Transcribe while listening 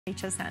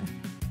HSN.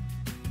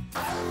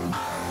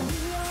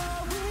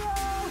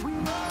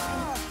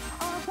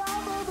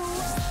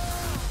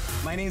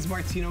 My name is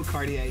Martino.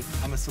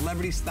 I'm a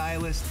celebrity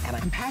stylist, and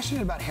I'm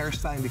passionate about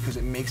hairstyling because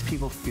it makes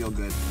people feel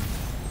good.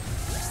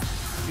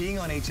 Being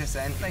on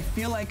HSN, I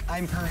feel like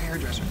I'm her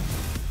hairdresser.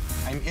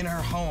 I'm in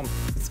her home.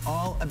 It's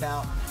all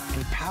about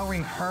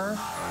empowering her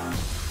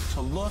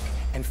to look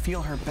and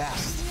feel her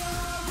best.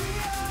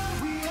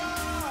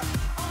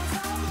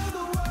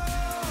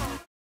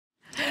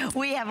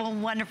 We have a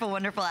wonderful,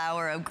 wonderful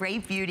hour of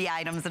great beauty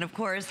items. And of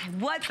course,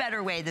 what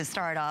better way to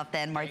start off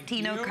than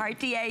Martino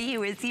Cartier,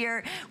 who is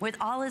here with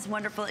all his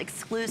wonderful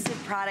exclusive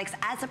products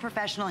as a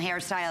professional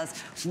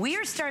hairstylist. We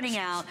are starting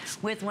out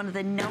with one of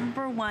the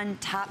 #1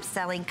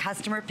 top-selling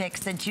customer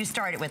picks since you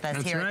started with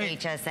us here at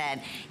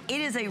HSN. It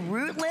is a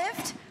root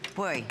lift.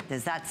 Boy,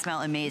 does that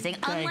smell amazing.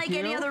 Unlike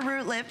any other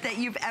root lift that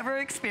you've ever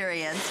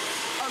experienced.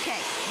 Okay,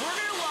 we're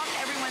gonna walk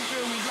everyone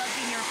through, and we'd love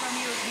to hear from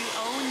you if you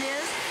own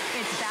this.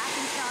 It's back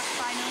in stock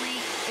finally.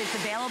 It's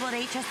available at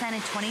HSN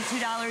at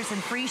 $22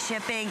 and free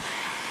shipping.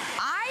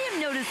 I am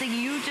noticing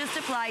you just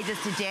applied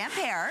this to damp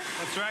hair.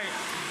 That's right.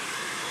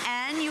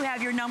 And you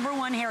have your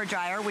 #1 hair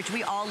dryer, which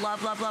we all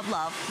love, love, love,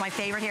 love. My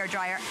favorite hair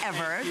dryer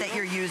ever that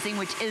you're using,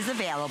 which is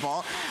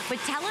available. But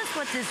tell us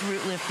what this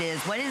root lift is.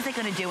 What is it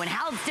going to do and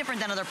how it's different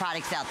than other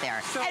products out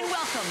there? So, and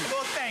welcome.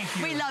 Well, thank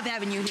you. We love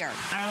having you here.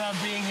 I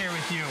love being here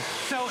with you.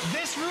 So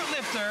this root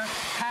lifter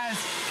has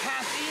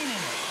caffeine in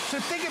it. So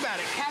think about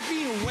it.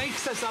 Caffeine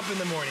wakes us up in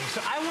the morning.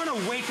 So I want to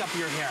wake up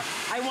your hair.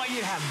 I want you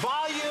to have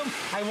volume.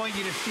 I want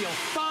you to feel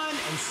fun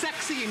and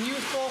sexy and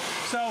youthful.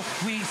 So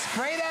we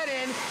spray that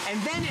in, and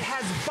then it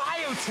has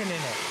biotin in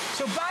it.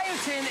 So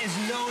biotin is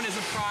known as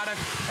a product,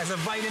 as a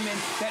vitamin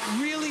that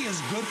really is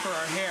good for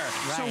our hair.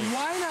 Right. So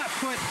why not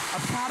put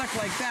a product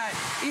like that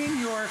in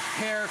your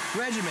hair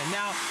regimen?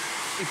 Now,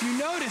 if you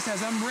notice,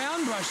 as I'm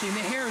round brushing,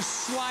 the hair is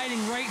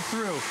sliding right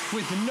through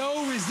with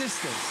no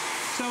resistance.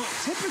 So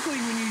typically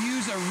when you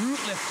use a root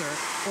lifter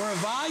or a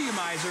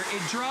volumizer,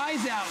 it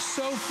dries out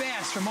so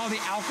fast from all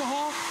the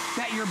alcohol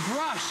that your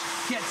brush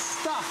gets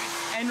stuck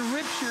and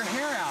rips your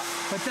hair out.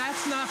 But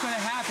that's not going to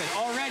happen.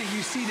 Already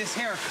you see this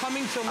hair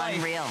coming to life.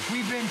 Unreal.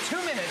 We've been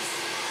 2 minutes.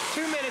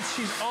 2 minutes,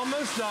 she's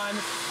almost done,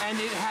 and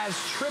it has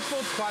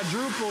tripled,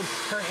 quadrupled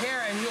her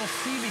hair, and you'll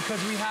see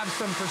because we have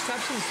some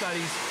perception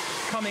studies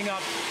coming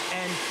up,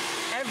 and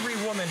every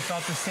woman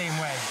felt the same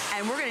way.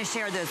 And we're going to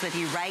share those with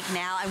you right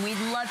now. And we'd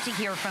love to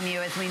hear from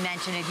you, as we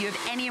mentioned, if you have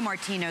any of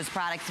Martino's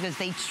products, because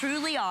they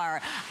truly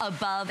are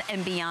above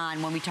and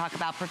beyond when we talk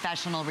about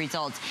professional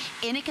results.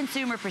 In a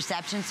consumer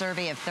perception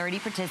survey of 30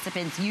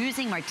 participants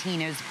using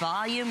Martino's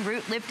volume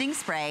root lifting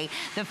spray,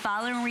 the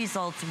following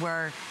results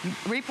were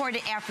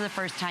reported after the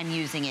first time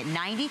using it.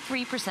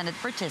 93% of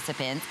the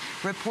participants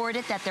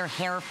reported that their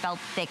hair felt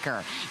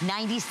thicker.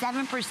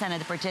 97% of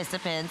the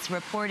participants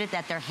reported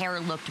that their hair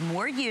looked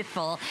more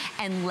youthful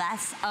and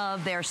less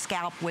of their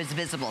scalp was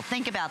visible.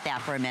 Think about that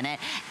for a minute.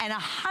 And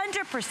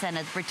 100%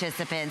 of the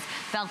participants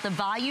felt the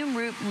volume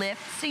root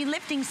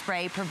lifting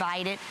spray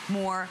provided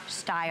more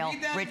style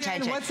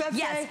retention. What's that say?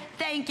 Yes,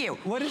 thank you.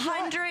 What is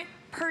 100%,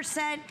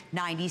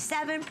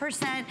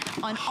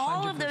 97% on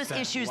all of those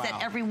issues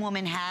that every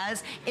woman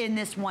has in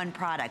this one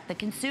product. The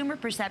Consumer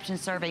Perception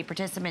Survey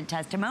participant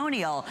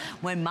testimonial,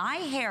 when my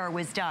hair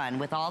was done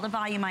with all the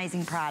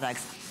volumizing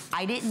products,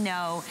 I didn't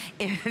know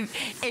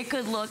if it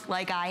could look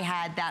like I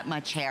had that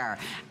much hair.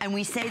 And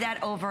we say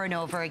that over and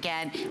over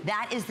again.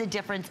 That is the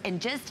difference in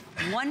just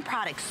one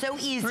product. So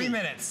easy. 3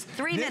 minutes.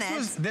 3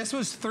 minutes. This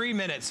was 3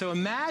 minutes. So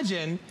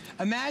imagine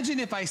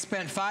if I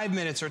spent 5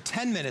 minutes or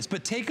 10 minutes,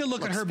 but take a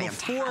look at her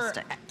before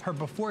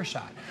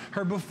shot.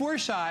 Her before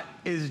shot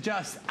is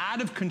just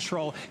out of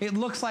control. It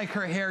looks like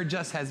her hair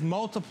just has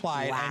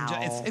multiplied. Wow.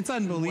 And it's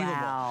unbelievable.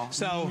 Wow.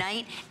 So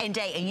night and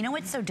day. And you know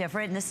what's so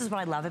different? And this is what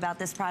I love about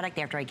this product.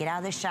 After I get out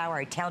of the shower,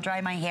 I tail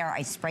dry my hair,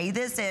 I spray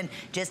this in,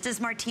 just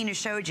as Martina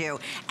showed you.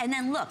 And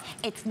then look,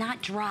 it's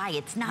not dry,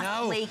 it's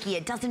not flaky,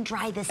 it doesn't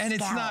dry the scalp. And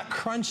it's not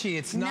crunchy,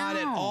 it's not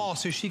at all.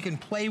 So she can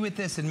play with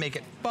this and make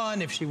it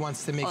fun if she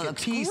wants to make it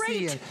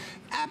piecey. And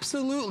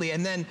absolutely.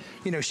 And then,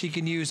 you know, she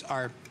can use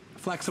our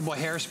flexible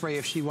hairspray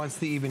if she wants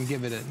to even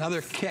give it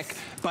another kick.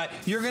 But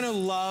you're gonna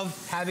love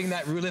having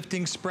that root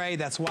lifting spray.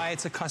 That's why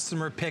it's a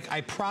customer pick.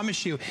 I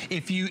promise you,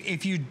 if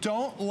you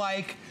don't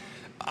like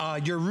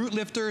your root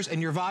lifters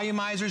and your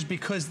volumizers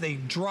because they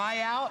dry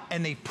out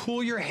and they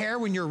pull your hair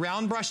when you're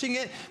round brushing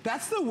it,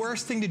 that's the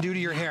worst thing to do to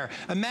your hair.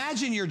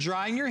 Imagine you're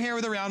drying your hair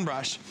with a round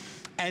brush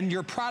and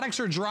your products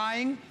are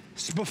drying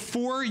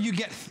before you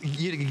get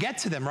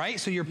to them, right?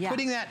 So you're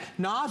putting that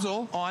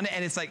nozzle on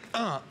and it's like,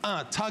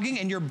 tugging,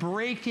 and you're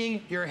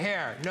breaking your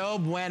hair. No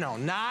bueno,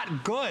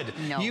 not good.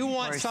 No, you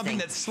want something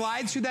that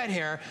slides through that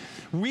hair.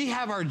 We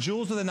have our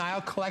Jewels of the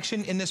Nile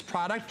collection in this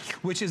product,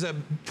 which is a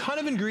ton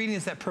of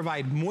ingredients that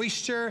provide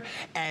moisture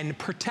and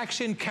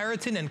protection,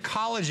 keratin and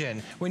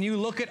collagen. When you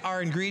look at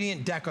our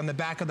ingredient deck on the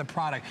back of the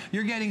product,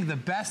 you're getting the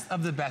best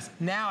of the best.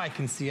 Now I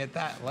can see it.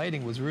 That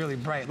lighting was really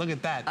bright. Look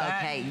at that.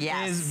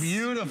 That is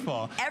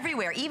beautiful.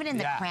 everywhere, even in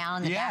the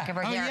crown, the back of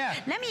her hair.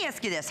 Let me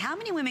ask you this. How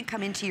many women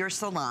come into your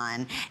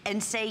salon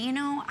and say, you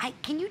know,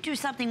 can you do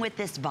something with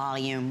this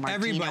volume, Martino?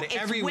 Everybody,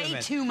 every woman.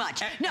 It's way too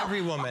much. No,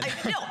 every woman.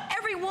 No,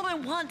 every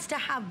woman wants to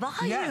have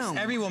volume. Yes,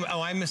 every woman.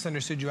 Oh, I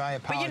misunderstood you. I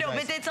apologize. But you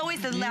know, but it's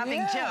always the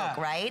laughing joke,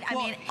 right? I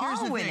mean,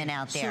 all women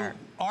out there. So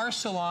our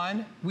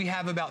salon, we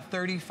have about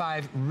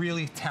 35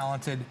 really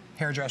talented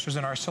hairdressers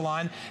in our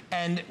salon,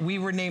 and we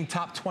were named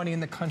top 20 in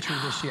the country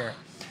this year.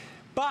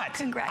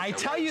 But I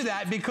tell you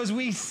that because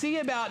we see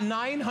about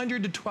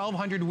 900 to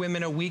 1,200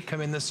 women a week come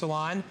in the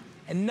salon,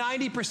 and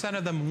 90%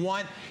 of them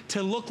want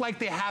to look like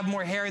they have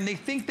more hair, and they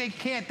think they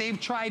can't. They've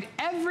tried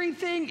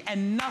everything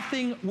and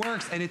nothing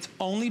works, and it's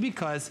only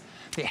because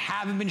they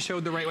haven't been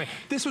showed the right way.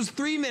 This was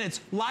 3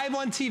 minutes live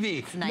on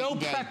TV. No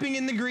prepping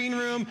in the green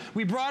room.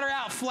 We brought her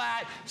out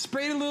flat,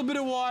 sprayed a little bit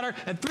of water,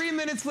 and 3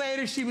 minutes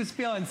later, she was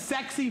feeling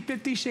sexy,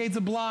 50 Shades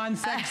of Blonde,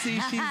 sexy.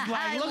 She's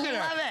like, look at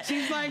her.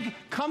 She's like,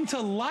 come to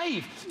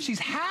life. She's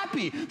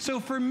happy. So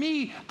for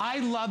me, I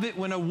love it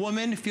when a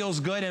woman feels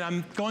good, and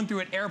I'm going through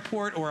an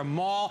airport or a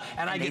mall,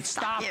 and I get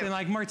stopped, and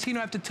like, Martino,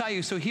 I have to tell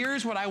you. So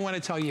here's what I want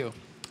to tell you.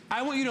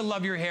 I want you to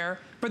love your hair,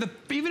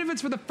 even if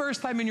it's for the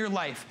first time in your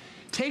life.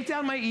 Take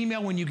down my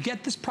email when you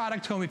get this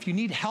product home. If you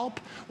need help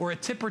or a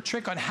tip or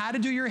trick on how to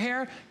do your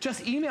hair,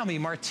 just email me,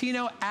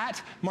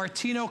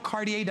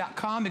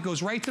 martino@martinocartier.com. It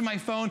goes right to my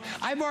phone.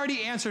 I've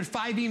already answered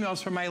 5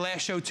 emails from my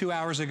last show 2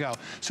 hours ago.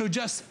 So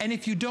and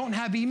if you don't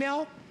have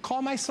email,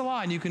 call my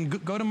salon. You can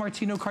go to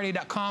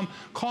martinocartier.com,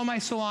 call my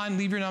salon,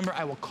 leave your number.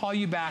 I will call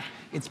you back.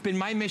 It's been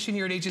my mission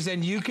here at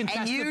HSN. You can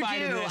testify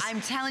to this. I'm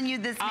telling you,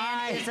 this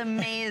man is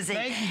amazing.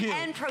 Thank you.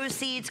 And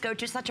proceeds go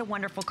to such a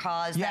wonderful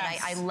cause that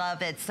I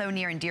love it. So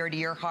near and dear to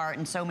your heart,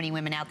 and so many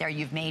women out there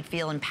you've made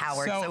feel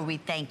empowered. So we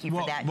thank you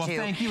for that, too. Well,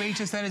 thank you.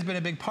 HSN has been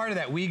a big part of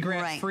that. We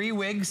grant free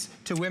wigs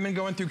to women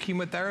going through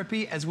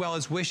chemotherapy, as well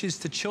as wishes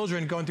to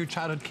children going through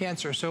childhood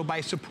cancer. So by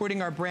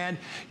supporting our brand,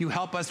 you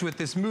help us with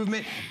this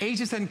movement.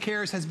 HSN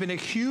Cares has been a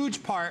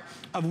huge part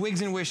of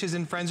Wigs and Wishes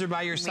and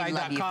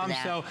friendsarbyourside.com.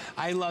 So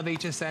I love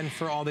HSN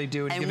for all they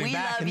do and giving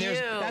back. And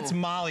that's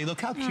Molly. Look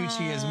how cute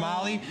she is.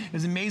 Molly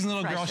is an amazing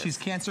little girl. She's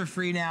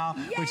cancer-free now,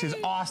 which is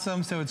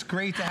awesome. So it's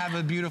great to have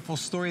a beautiful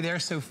story there.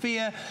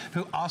 Sophia,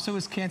 who also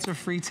is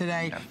cancer-free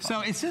today.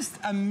 So it's just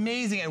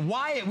amazing. And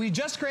Wyatt, we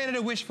just granted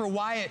a wish for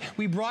Wyatt.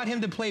 We brought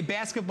him to play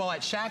basketball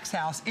at Shaq's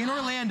house in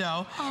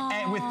Orlando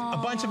and with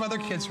a bunch of other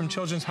kids from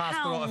Children's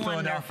Hospital of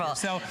Philadelphia.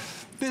 So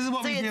this is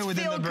what we do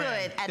within the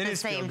brand. Good at the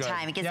same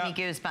time. It gives me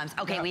goosebumps.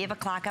 Okay, we have a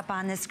clock up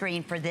on the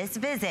screen for this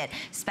visit.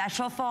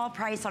 Special fall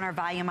price on our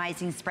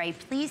volumizing spray.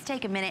 Please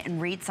take a minute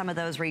and read some of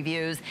those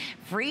reviews.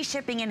 Free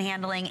shipping and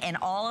handling and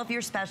all of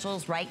your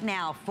specials right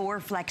now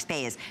for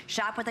FlexPays.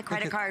 Shop with a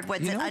credit card.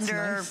 What's it,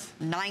 under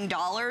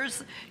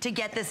 $9 to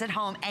get this at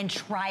home and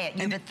try it.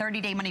 You have a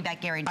 30-day money-back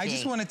guarantee. I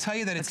just want to tell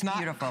you that it's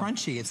not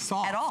crunchy. It's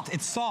soft. At all.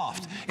 It's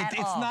soft. It's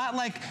not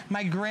like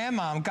my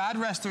grandma, God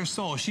rest her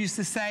soul. She used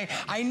to say,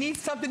 I need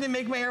something to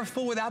make my hair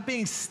full without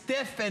being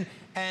stiff, and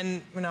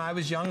you know, I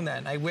was young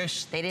then. I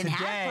wish they didn't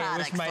have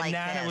products my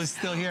Nana was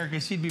still here,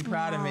 because she'd be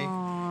proud of me.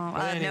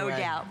 Anyway. No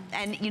doubt.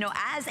 And you know,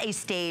 as a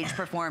stage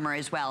performer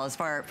as well as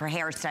for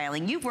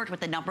hairstyling, you've worked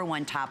with the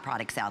 #1 top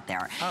products out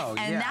there.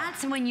 And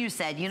that's when you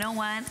said, you know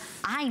what?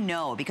 I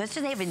know, because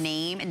they have a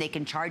name and they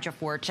can charge a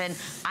fortune,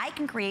 I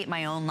can create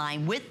my own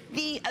line with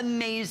the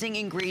amazing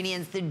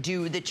ingredients that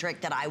do the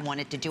trick that I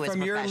wanted to do as a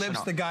professional. From your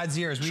lips to God's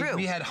ears.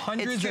 We had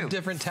hundreds of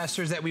different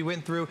testers that we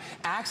went through.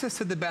 Access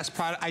to the best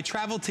product. I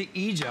traveled to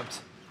Egypt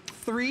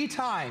 3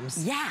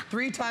 times.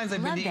 3 times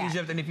I've been to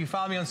Egypt, and if you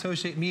follow me on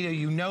social media,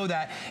 you know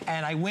that.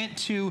 And I went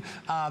to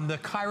the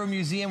Cairo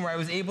Museum, where I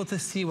was able to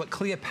see what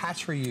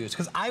Cleopatra used,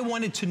 because I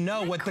wanted to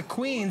know what the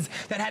queens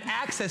that had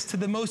access to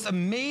the most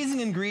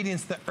amazing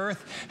ingredients the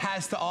earth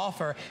has to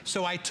offer.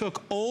 So I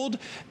took old,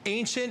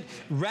 ancient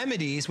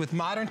remedies with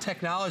modern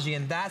technology,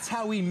 and that's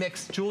how we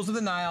mixed Jewels of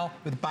the Nile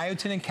with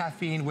biotin and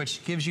caffeine,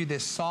 which gives you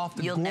this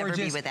soft,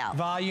 gorgeous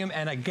volume.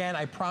 And again,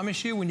 I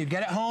promise you, when you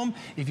get it home,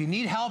 if you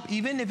need help,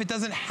 even if it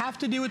doesn't have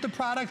to do with the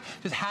product,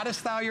 just how to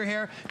style your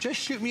hair, just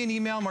shoot me an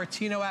email,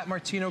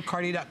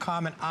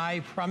 martino@martinocartier.com, and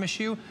I promise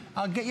you,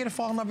 I'll get you to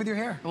fall in love with your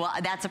hair. Well,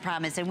 that's a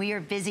promise, and we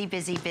are busy,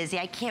 busy, busy.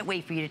 I can't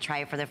wait for you to try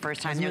it for the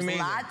first time. There's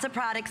lots of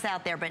products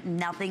out there, but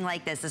nothing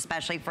like this,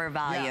 especially for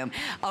volume.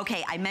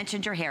 Okay, I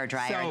mentioned your hair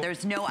dryer.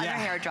 There's no other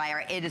hair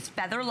dryer. It is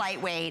feather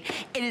lightweight.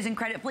 It is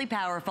incredibly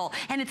powerful,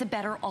 and it's a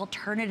better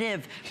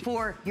alternative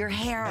for your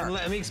hair. And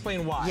let me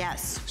explain why.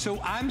 So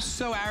I'm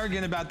so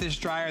arrogant about this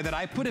dryer that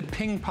I put a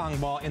ping pong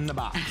ball in the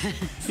box.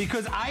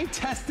 Because I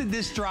tested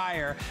this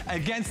dryer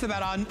against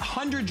about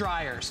 100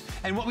 dryers.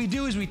 And what we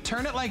do is we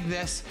turn it like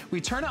this, we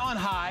turn it on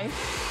high,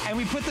 and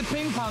we put the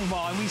ping pong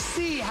ball, and we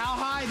see how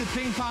high the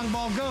ping pong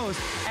ball goes.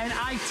 And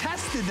I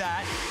tested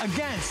that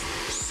against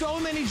so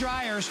many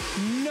dryers.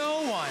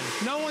 No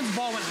one's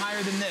ball went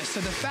higher than this. So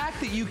the fact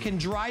that you can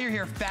dry your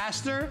hair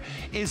faster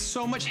is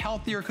so much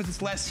healthier because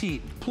it's less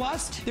heat.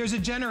 Plus, there's a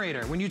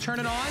generator. When you turn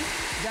it on,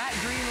 that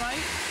green light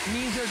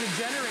means there's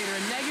a generator,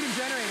 a negative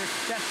generator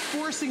that's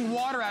forcing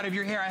water out of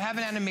your hair. I have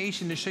an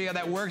animation to show you how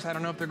that works. I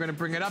don't know if they're going to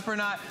bring it up or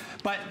not,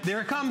 but there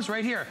it comes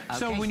right here. Okay.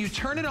 So when you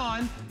turn it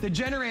on, the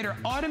generator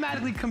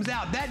automatically comes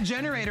out. That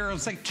generator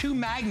is like two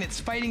magnets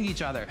fighting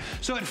each other.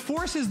 So it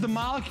forces the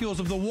molecules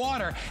of the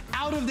water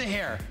out of the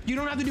hair. You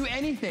don't have to do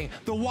anything.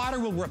 The water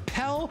will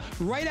repel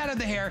right out of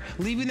the hair,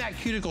 leaving that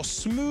cuticle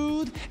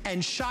smooth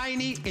and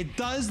shiny. It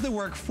does the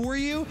work for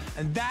you,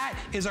 and that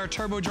is our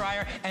turbo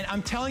dryer. And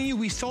I'm telling you,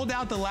 we sold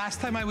out the last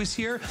time I was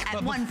here.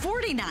 At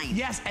 $149.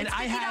 Yes, and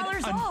I had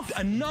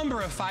a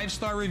number of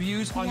 5-star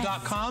reviews on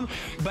 .com,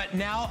 but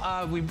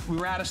now we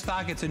were out of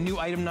stock. It's a new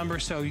item number,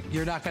 so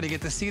you're not going to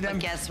get to see them.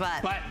 But guess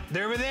what? But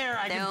they were there,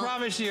 I can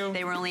promise you.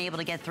 They were only able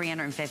to get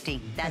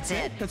 350. That's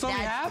it. That's all we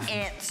have?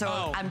 That's it.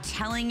 So I'm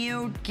telling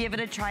you, give it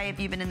a try if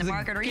you've been in the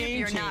market, or even if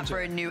you're not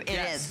for a new, it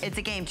is. It's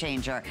a game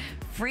changer.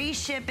 Free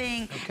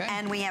shipping,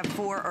 and we have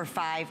 4 or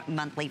 5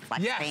 monthly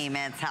flex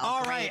payments.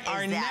 How great is that?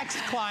 Our next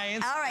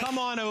clients, come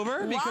on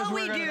over, because while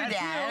we do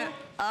that,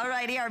 all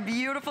righty, our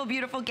beautiful,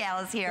 beautiful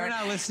gals here. They're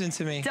not listening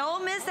to me.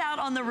 Don't miss out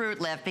on the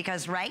root lift,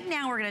 because right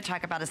now we're going to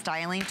talk about a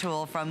styling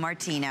tool from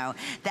Martino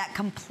that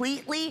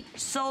completely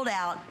sold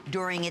out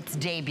during its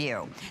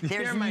debut.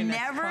 There's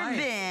never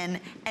been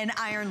an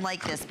iron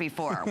like this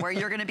before, where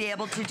you're going to be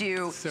able to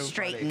do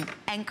straighten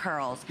and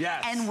curls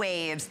and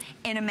waves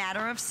in a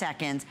matter of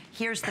seconds.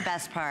 Here's the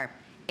best part.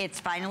 It's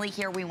finally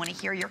here. We want to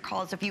hear your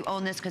calls if you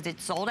own this, because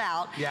it's sold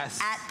out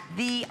at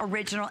the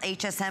original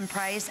HSN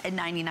price at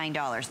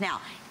 $99. Now,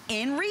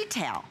 in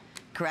retail,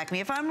 correct me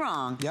if I'm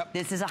wrong,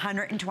 this is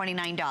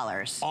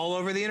 $129. All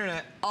over the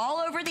internet. All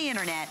over the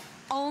internet.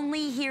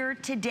 Only here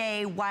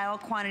today while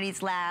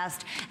quantities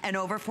last, and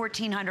over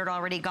 1,400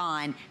 already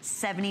gone,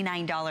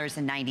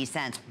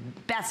 $79.90.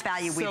 Best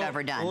value we've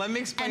ever done. Let me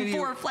explain to you. And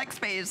 4 flex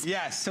pays.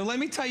 Yes, so let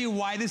me tell you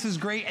why this is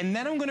great, and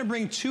then I'm gonna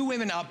bring 2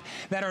 women up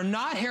that are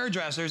not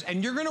hairdressers,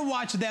 and you're gonna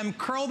watch them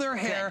curl their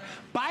hair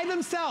by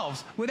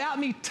themselves without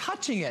me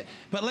touching it.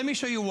 But let me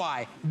show you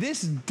why.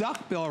 This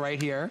duckbill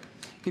right here,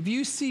 if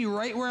you see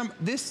right where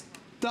this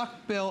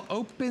duckbill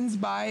opens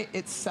by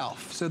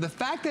itself. So the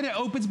fact that it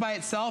opens by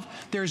itself,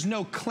 there's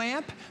no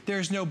clamp,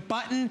 there's no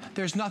button,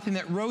 there's nothing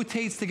that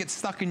rotates to get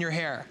stuck in your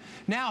hair.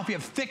 Now, if you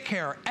have thick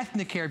hair or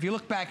ethnic hair, if you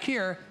look back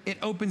here, it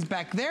opens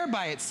back there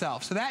by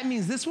itself. So that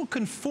means this will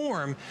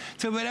conform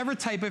to whatever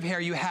type of hair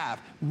you have.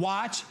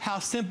 Watch how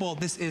simple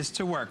this is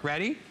to work.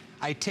 Ready?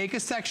 I take a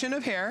section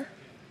of hair.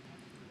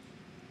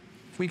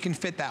 If we can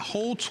fit that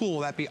whole tool,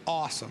 that'd be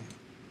awesome.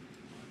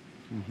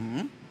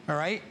 All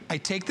right, I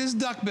take this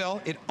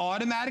duckbill, it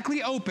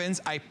automatically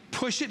opens, I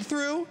push it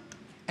through,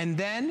 and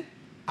then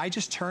I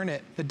just turn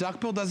it. The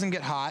duckbill doesn't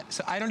get hot,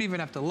 so I don't even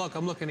have to look.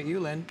 I'm looking at you,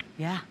 Lynn.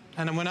 Yeah.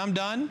 And when I'm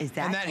done, and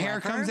that hair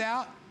comes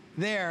out,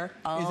 there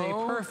is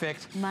a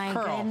perfect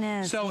curl.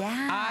 Goodness, so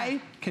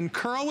I can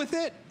curl with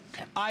it,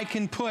 I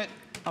can put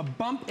a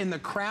bump in the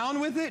crown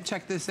with it.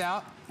 Check this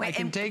out. I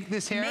can take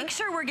this hair. Make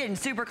sure we're getting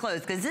super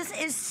close, because this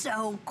is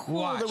so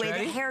cool, the way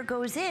the hair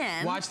goes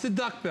in. Watch the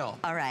duckbill.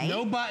 All right.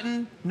 No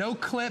button, no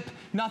clip,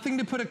 nothing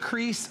to put a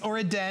crease or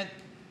a dent.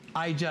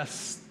 I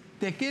just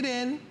stick it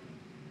in,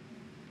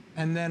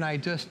 and then I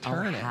just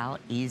turn it. How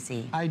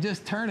easy. I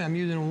just turn it. I'm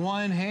using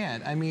one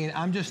hand. I mean,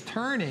 I'm just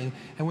turning,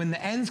 and when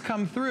the ends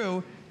come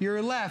through,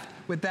 you're left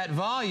with that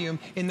volume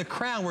in the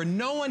crown, where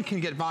no one can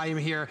get volume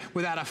here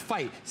without a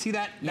fight. See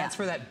that? That's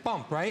for that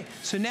bump, right?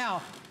 So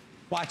now,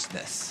 watch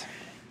this.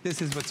 This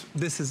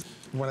is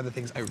one of the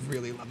things I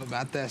really love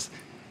about this.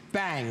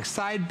 Bangs,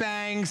 side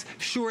bangs,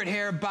 short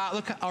hair,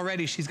 look,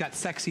 already she's got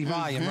sexy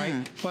volume,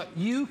 right? But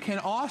you can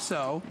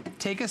also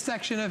take a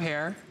section of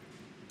hair.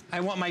 I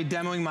want my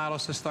demoing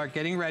models to start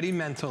getting ready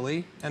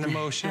mentally and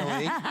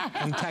emotionally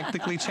and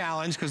technically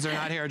challenged, because they're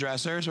not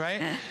hairdressers,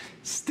 right?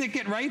 Stick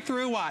it right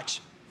through,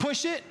 watch.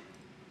 Push it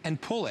and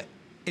pull it.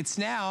 It's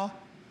now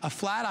a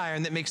flat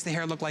iron that makes the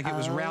hair look like it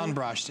was round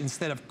brushed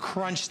instead of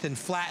crunched and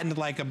flattened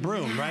like a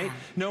broom, right?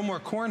 No more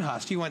corn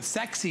husk. You want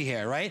sexy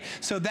hair, right?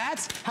 So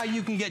that's how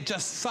you can get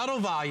just subtle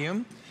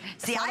volume.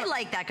 See, I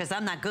like that, because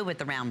I'm not good with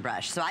the round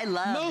brush, so I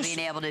love being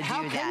able to do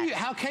that.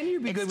 How can you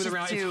be good with the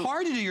round? It's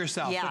hard to do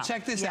yourself, but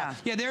check this out.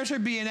 Yeah, there's her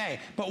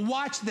B&A, but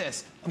watch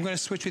this. I'm gonna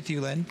switch with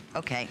you, Lynn.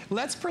 Okay.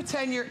 Let's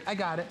pretend I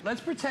got it.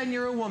 Let's pretend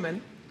you're a woman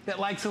that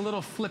likes a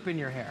little flip in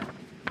your hair.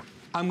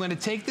 I'm gonna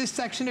take this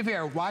section of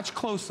hair, watch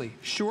closely,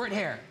 short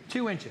hair,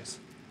 2 inches.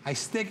 I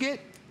stick it,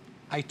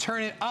 I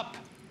turn it up,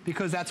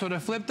 because that's what a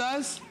flip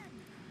does.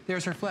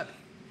 There's her flip.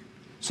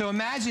 So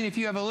imagine if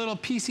you have a little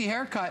piecey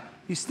haircut,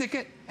 you stick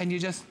it and you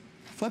just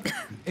flip it.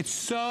 It's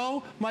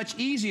so much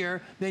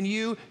easier than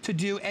you to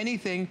do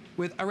anything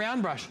with a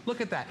round brush. Look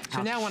at that.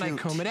 So now when I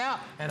comb it out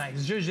and I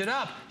zhuzh it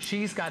up,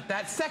 she's got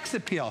that sex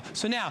appeal.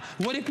 So now,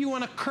 what if you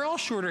want to curl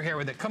shorter hair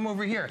with it? Come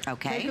over here.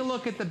 Okay. Take a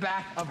look at the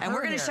back of her And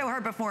we're going to hair. show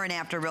her before and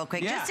after real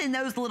quick. Just in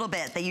those little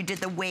bit that you did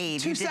the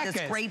wave, you did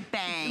this great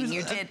bang,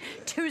 you did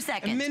 2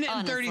 seconds. A minute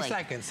and 30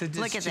 seconds to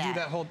do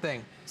that whole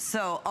thing.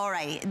 So, all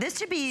right, this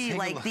should be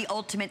like the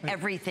ultimate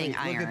everything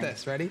iron. Look at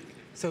this, ready?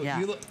 So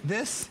you look,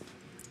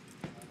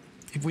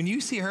 when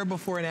you see her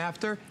before and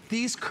after,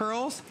 these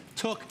curls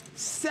took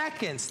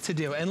seconds to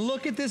do. And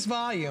look at this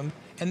volume,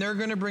 and they're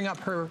gonna bring up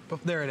her,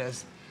 there it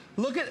is.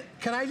 Look at,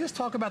 can I just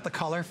talk about the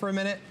color for a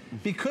minute?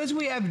 Because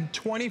we have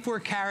 24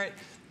 karat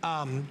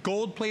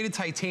gold-plated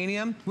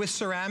titanium with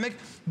ceramic,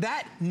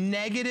 that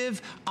negative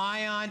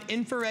ion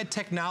infrared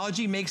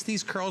technology makes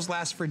these curls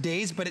last for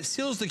days, but it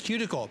seals the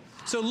cuticle.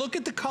 So look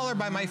at the color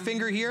by my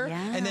finger here,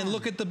 and then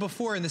look at the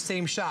before in the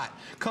same shot.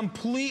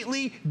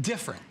 Completely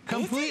different.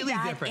 Completely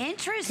different.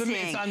 Interesting. To me,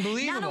 it's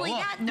unbelievable. Not only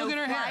that, no look at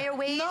her hair.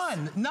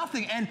 None,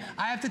 nothing. And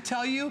I have to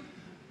tell you,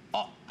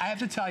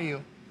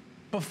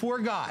 before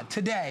God,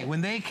 today,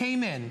 when they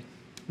came in,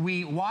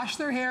 we washed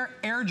their hair,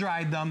 air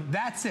dried them,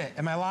 that's it.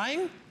 Am I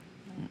lying?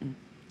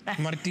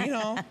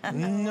 Martino.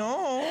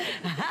 No.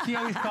 She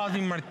always calls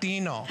me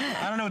Martino.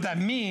 I don't know what that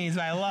means,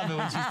 but I love it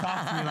when she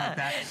talks to me like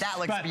that. That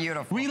looks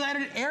beautiful. We let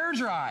it air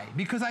dry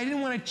because I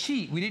didn't want to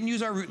cheat. We didn't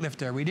use our root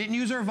lifter. We didn't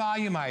use our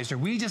volumizer.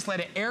 We just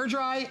let it air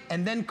dry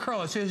and then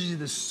curl it. So it's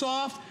the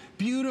soft,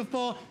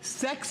 beautiful,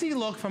 sexy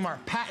look from our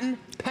patent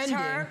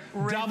pending,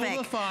 double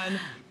the fun,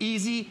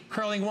 easy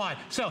curling wand.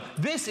 So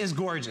this is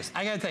gorgeous.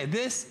 I gotta tell you,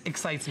 this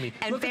excites me.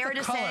 And look fair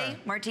to say,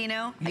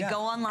 Martino, I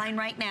go online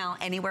right now,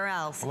 anywhere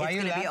else, it's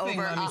gonna be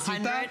over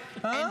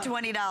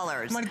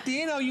 $120.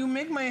 Martino, you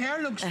make my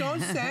hair look so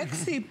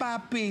sexy,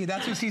 papi.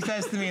 That's what she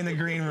says to me in the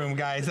green room,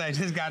 guys. I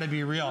just gotta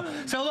be real.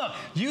 So look,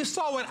 you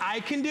saw what I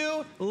can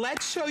do.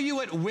 Let's show you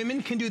what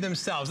women can do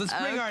themselves. Let's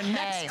bring our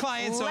next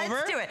clients over.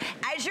 Let's do it.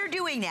 As you're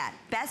doing that,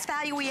 best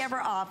value we ever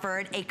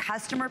offered, a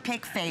customer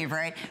pick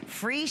favorite,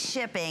 free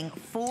shipping,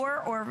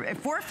 4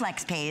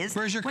 flex pays.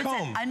 Where's your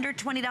comb? Under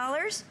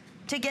 $20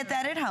 to get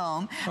that at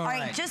home. All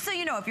right, just so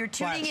you know, if you're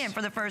tuning in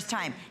for the first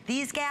time,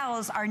 these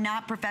gals are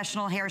not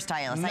professional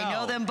hairstylists. No. I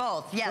know them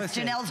both. Yes,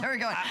 listen, Janelle's her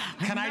going,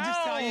 can I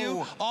just tell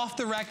you, off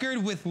the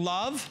record, with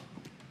love,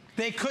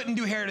 they couldn't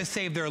do hair to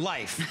save their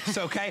life.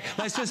 So, okay,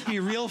 let's just be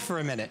real for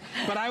a minute.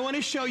 But I want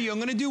to show you, I'm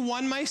going to do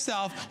one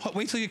myself.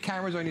 Wait till your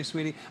camera's on you,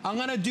 sweetie. I'm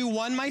going to do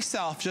one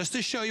myself just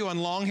to show you on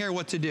long hair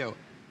what to do.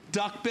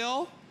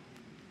 Duckbill,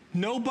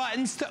 no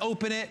buttons to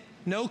open it,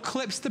 no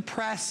clips to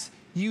press.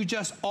 You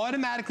just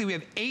automatically, we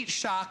have 8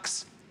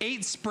 shocks,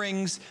 8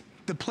 springs,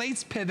 the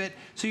plates pivot,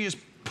 so you just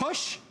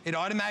push, it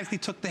automatically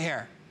took the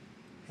hair.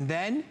 And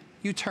then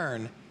you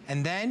turn,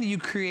 and then you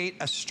create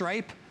a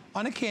stripe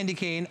on a candy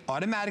cane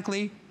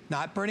automatically,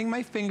 not burning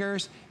my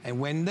fingers, and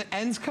when the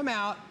ends come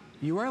out,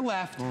 you are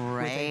left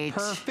with a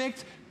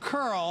perfect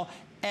curl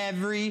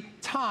every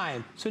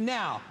time. So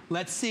now,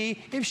 let's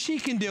see if she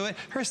can do it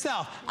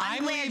herself.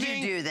 I'm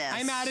leaving. You do this.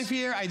 I'm out of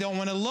here. I don't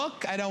want to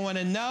look. I don't want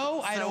to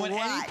know. I don't want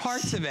any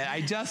parts of it. I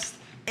just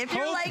If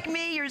you're like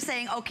me, you're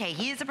saying, okay,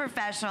 he's a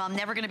professional. I'm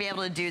never going to be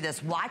able to do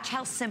this. Watch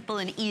how simple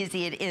and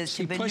easy it is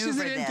to maneuver this. She pushes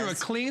it into a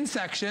clean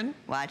section.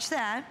 Watch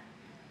that.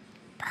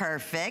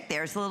 Perfect.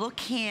 There's a little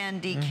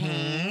candy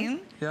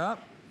cane.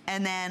 Yep.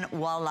 And then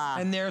voila.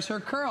 And there's her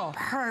curl.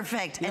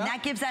 Perfect. Yep. And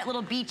that gives that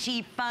little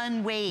beachy,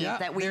 fun wave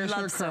that we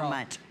love so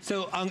much.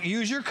 So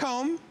use your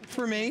comb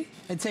for me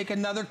and take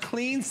another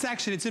clean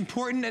section. It's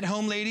important at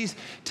home, ladies,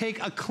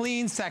 take a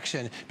clean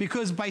section,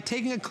 because by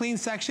taking a clean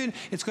section,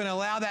 it's going to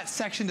allow that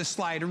section to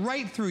slide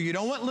right through. You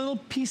don't want little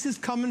pieces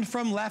coming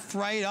from left,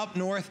 right, up,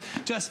 north.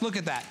 Just look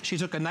at that. She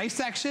took a nice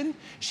section.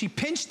 She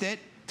pinched it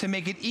to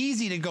make it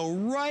easy to go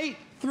right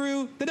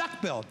through the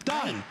duckbill.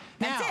 Done. Right.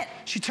 Now, that's it.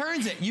 She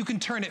turns it. You can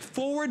turn it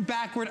forward,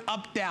 backward,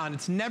 up, down.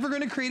 It's never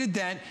going to create a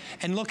dent.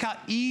 And look how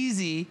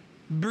easy,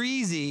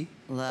 breezy.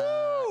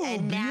 Ooh,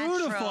 and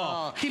beautiful.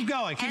 Natural. Keep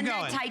going, keep going. And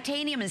that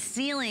titanium is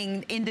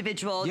sealing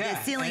individual,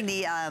 sealing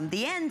the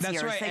ends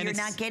here, so you're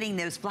not getting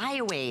those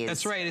flyaways.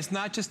 That's right. It's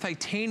not just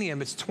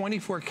titanium. It's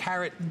 24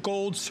 karat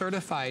gold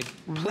certified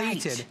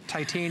plated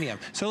titanium.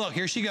 So look,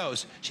 here she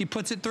goes. She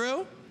puts it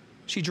through.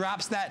 She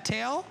drops that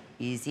tail.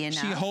 Easy enough.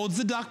 She holds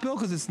the duckbill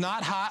because it's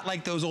not hot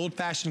like those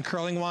old-fashioned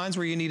curling wands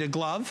where you need a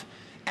glove.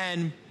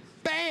 And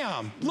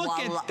bam! Look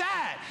at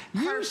that!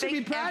 You should be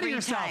proud of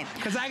yourself.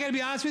 Because I gotta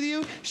be honest with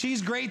you, she's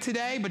great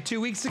today, but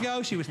 2 weeks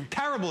ago, she was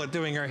terrible at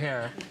doing her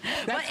hair.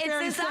 That's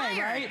fair to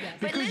say, right?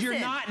 Because you're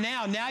not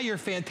now. Now you're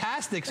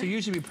fantastic, so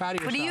you should be proud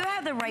of yourself. But do you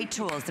have the right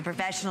tools, the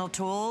professional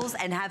tools,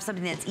 and have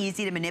something that's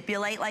easy to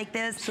manipulate like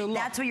this? So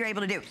that's what you're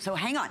able to do. So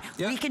hang on.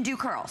 We can do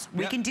curls.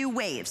 We can do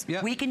waves.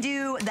 We can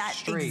do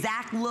that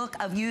exact look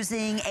of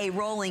using a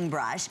rolling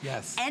brush.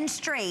 And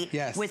straight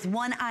with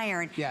one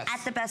iron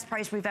at the best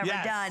price we've ever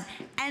done.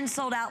 And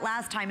sold out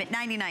last time at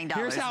 $99.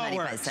 Here's how it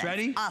works.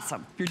 Ready?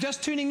 Awesome. If you're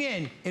just tuning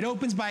in, it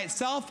opens by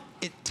itself.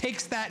 It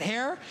takes that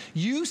hair.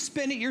 You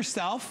spin it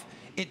yourself.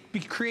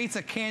 It creates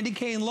a candy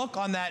cane look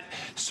on that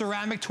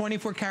ceramic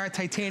 24-karat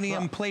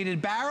titanium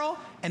plated barrel,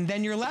 and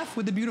then you're left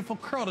with a beautiful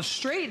curl. To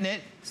straighten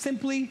it,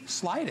 simply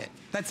slide it.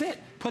 That's it.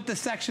 Put the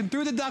section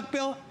through the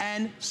duckbill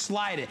and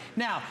slide it.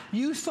 Now,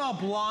 you saw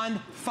blonde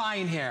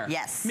fine hair.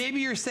 Yes.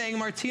 Maybe you're saying,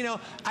 Martino,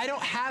 I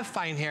don't have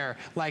fine hair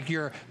like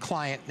your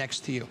client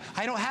next to you.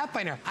 I don't have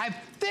fine hair. I have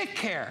thick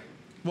hair.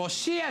 Well,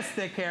 she has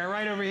thick hair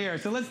right over here.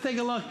 So let's take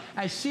a look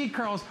as she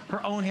curls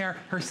her own hair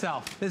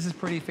herself. This is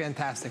pretty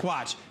fantastic.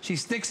 Watch. She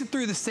sticks it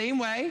through the same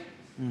way.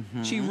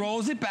 She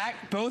rolls it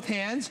back, both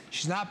hands.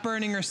 She's not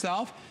burning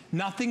herself.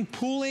 Nothing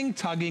pulling,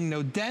 tugging,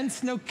 no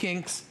dents, no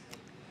kinks.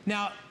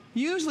 Now,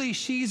 usually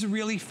she's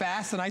really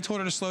fast, and I told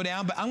her to slow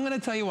down, but I'm gonna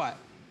tell you what.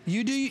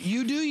 You do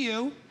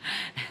you.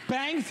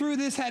 Bang through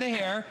this head of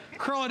hair,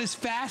 curl it as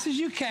fast as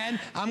you can.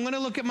 I'm gonna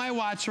look at my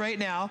watch right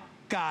now.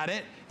 Got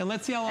it. And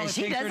let's see how long it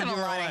takes her to do her She does have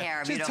a lot of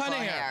hair, beautiful ton of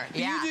hair.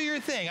 Yeah. You do your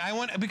thing.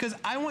 Because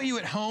I want you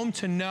at home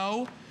to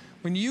know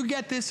when you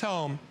get this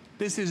home,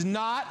 this is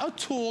not a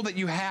tool that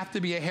you have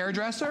to be a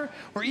hairdresser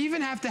or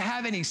even have to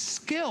have any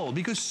skill,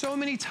 because so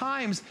many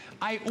times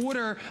I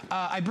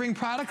bring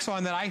products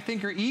on that I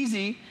think are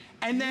easy,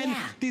 and then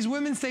these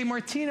women say,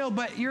 Martino,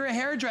 but you're a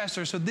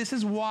hairdresser. So this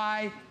is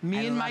why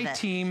me and my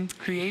team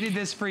created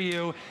this for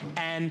you,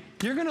 and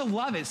you're gonna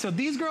love it. So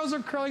these girls are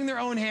curling their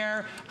own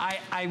hair.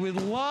 I would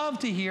love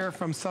to hear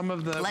from some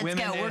of the women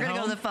at home. Let's go, we're gonna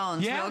go to the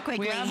phones real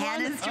quickly.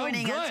 Hannah's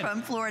joining us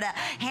from Florida.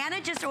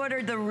 Hannah just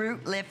ordered the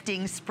root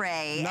lifting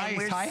spray. Nice. And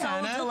we're Hi, so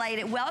Hannah.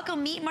 delighted.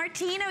 Welcome, meet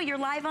Martino. You're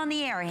live on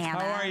the air,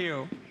 Hannah. How are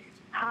you?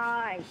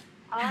 Hi,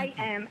 I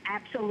am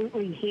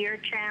absolutely hair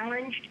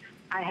challenged.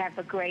 I have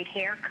a great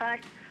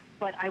haircut,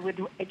 but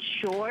it's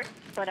short,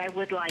 but I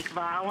would like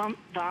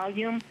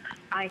volume.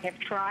 I have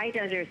tried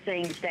other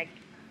things that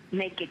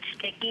make it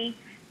sticky,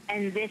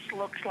 and this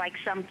looks like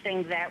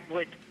something that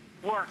would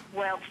work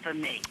well for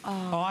me.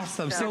 Oh.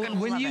 Awesome. So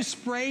when you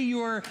spray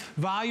your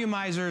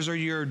volumizers or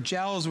your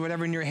gels or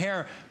whatever in your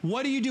hair,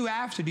 what do you do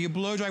after? Do you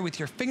blow dry with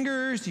your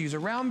fingers? Do you use a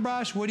round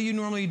brush? What do you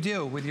normally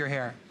do with your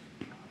hair?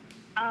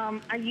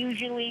 I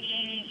usually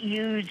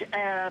use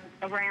a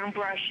round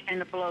brush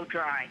and a blow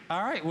dry.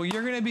 All right, well,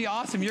 you're gonna be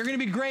awesome. You're gonna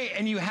be great.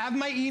 And you have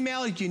my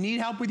email if you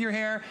need help with your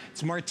hair.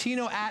 It's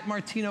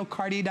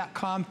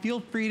martino@martinocartier.com.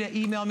 Feel free to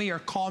email me or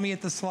call me at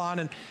the salon,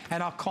 and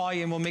I'll call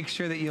you, and we'll make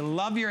sure that you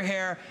love your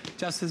hair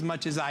just as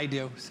much as I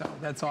do. So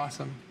that's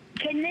awesome.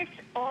 Can this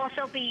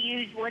also be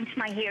used once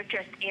my hair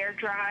just air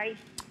dries?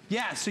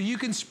 Yeah, so you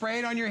can spray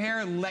it on your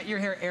hair, let your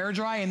hair air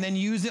dry, and then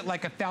use it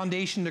like a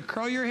foundation to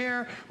curl your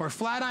hair or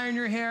flat iron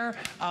your hair.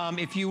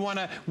 If you want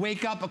to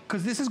wake up,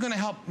 because this is going to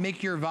help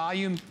make your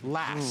volume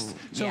last.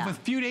 So if a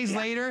few days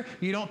later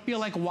you don't feel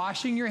like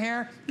washing your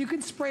hair, you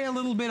can spray a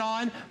little bit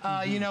on,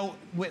 you know,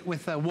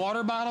 with a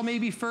water bottle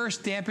maybe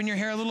first, dampen your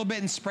hair a little bit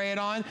and spray it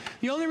on.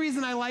 The only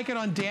reason I like it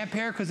on damp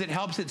hair because it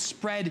helps it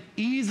spread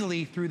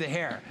easily through the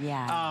hair.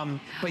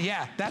 But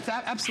yeah, that's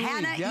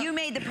absolutely. Hannah, you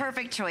made the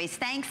perfect choice.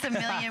 Thanks a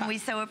million. We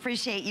so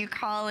appreciate you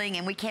calling,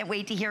 and we can't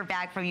wait to hear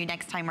back from you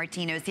next time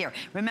Martino's here.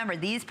 Remember,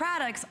 these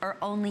products are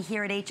only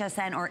here at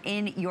HSN or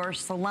in your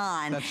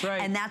salon. That's right.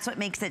 And that's what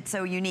makes it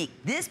so unique.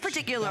 This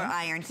particular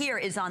iron here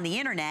is on the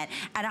internet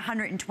at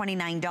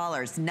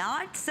 $129,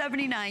 not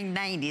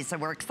 $79.90. So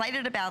we're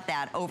excited about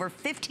that. Over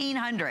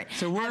 1,500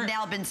 have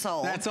now been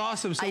sold. That's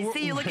awesome. So I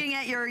see you looking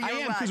at your watch. I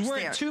am, because we're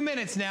at 2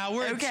 minutes now.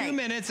 We're at 2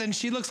 minutes, and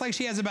she looks like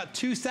she has about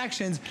 2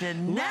 sections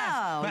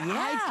left. But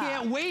I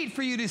can't wait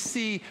for you to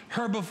see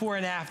her before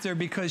and after,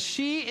 because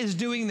she is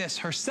doing this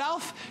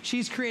herself.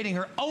 She's creating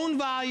her own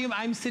volume.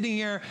 I'm sitting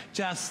here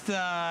just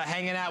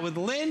hanging out with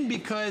Lynn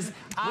because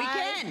we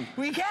can.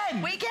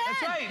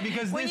 That's right,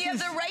 because when you have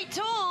the right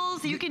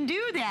tools, you can do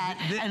that.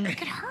 And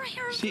look at her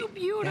hair, so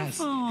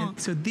beautiful.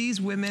 And so these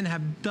women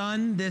have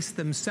done this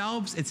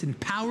themselves. It's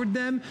empowered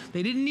them.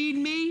 They didn't need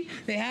me.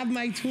 They have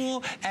my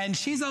tool, and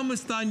she's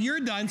almost done.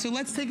 You're done. So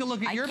let's take a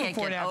look at your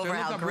before and after. Look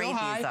up real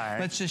high.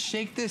 Let's just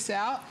shake this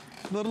out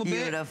a little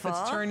bit.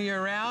 Let's turn you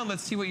around.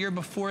 Let's see what your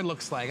before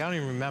looks like. I don't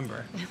even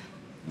remember.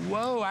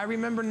 Whoa, I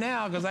remember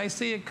now because I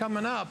see it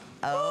coming up.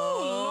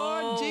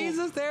 Oh, Lord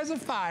Jesus, there's a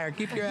fire.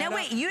 Keep your head up. Now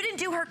wait, you didn't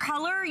do her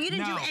color? You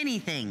didn't do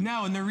anything?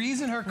 No, and the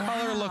reason her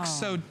color looks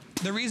so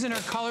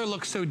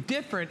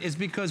different is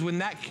because when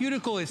that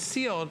cuticle is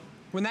sealed,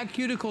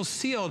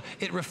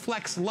 it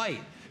reflects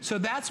light. So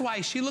that's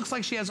why she looks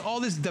like she has all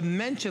this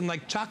dimension,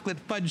 like chocolate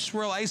fudge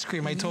swirl ice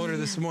cream, I told her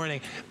this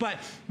morning. But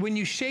when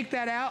you shake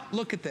that out,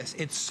 look at this.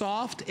 It's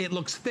soft, it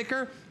looks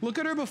thicker. Look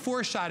at her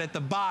before shot at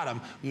the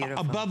bottom,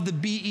 above the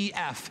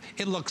BEF.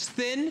 It looks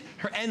thin,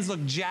 her ends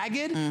look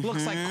jagged,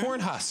 looks like corn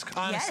husk,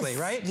 honestly,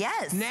 right?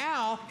 Yes.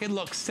 Now, it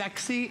looks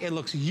sexy, it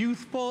looks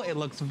youthful, it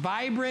looks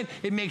vibrant,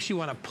 it makes you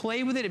want to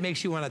play with it, it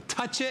makes you want to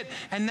touch it,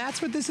 and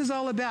that's what this is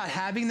all about,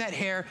 having that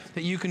hair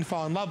that you can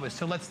fall in love with.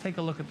 So let's take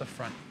a look at the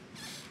front.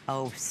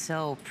 Oh,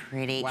 so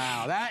pretty.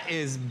 Wow, that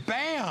is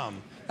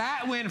bam.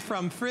 That went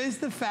from frizz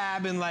to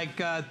fab in like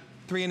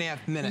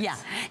 3.5 minutes. Yeah,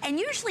 and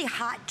usually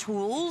hot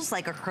tools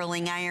like a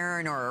curling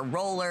iron or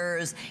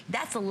rollers,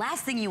 that's the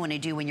last thing you want to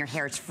do when your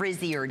hair is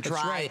frizzy or dry.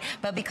 That's right.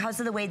 But because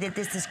of the way that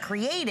this is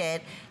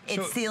created,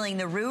 it's sealing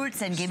the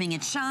roots and giving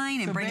it shine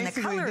and bringing the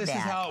color back. This is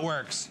how it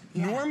works.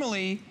 Yeah.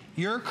 Normally,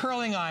 your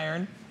curling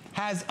iron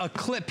has a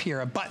clip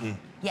here, a button.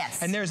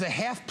 Yes. And there's a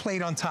half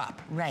plate on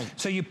top. Right.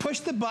 So you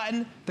push the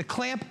button, the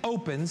clamp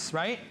opens,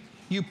 right?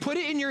 You put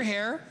it in your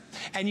hair,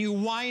 and you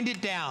wind it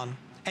down,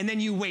 and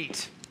then you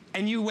wait.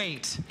 And you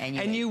wait,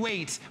 and you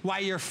wait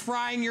while you're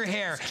frying your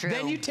hair.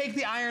 Then you take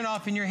the iron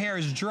off and your hair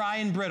is dry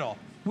and brittle.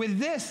 With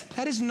this,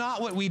 that is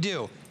not what we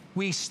do.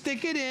 We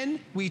stick it in,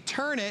 we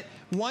turn it.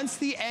 Once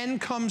the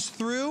end comes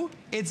through,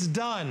 it's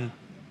done.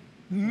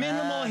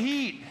 Minimal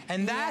heat.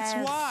 And that's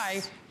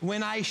why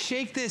when I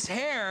shake this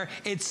hair,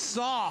 it's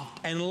soft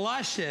and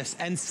luscious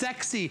and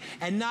sexy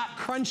and not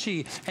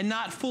crunchy and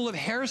not full of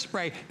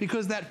hairspray,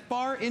 because that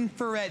far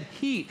infrared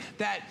heat,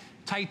 that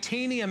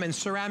titanium and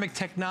ceramic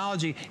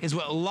technology is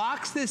what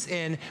locks this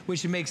in,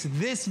 which makes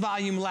this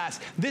volume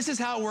last. This is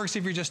how it works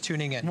if you're just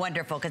tuning in.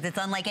 Wonderful, because it's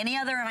unlike any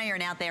other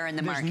iron out there in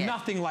the market. There's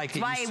nothing like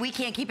it. That's why we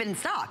can't keep it in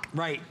stock.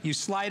 Right. You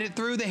slide it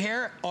through the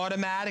hair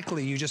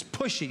automatically. You just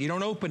push it. You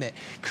don't open it.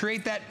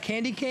 Create that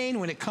candy cane.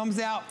 When it comes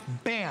out,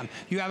 bam,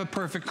 you have a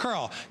perfect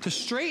curl. To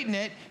straighten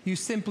it, you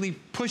simply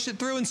push it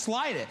through and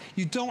slide it.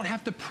 You don't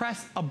have to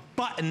press a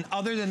button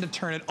other than to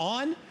turn it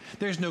on.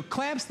 There's no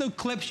clamps, no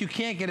clips. You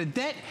can't get a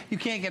dent. You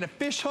can't get a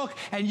fish hook.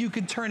 And you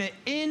can turn it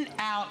in,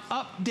 out,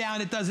 up, down.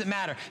 It doesn't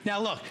matter.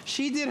 Now, look,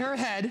 she did her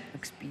head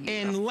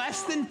in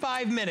less than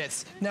 5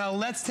 minutes. Now,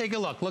 let's take a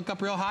look. Look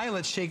up real high.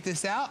 Let's shake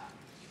this out.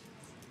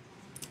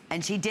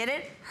 And she did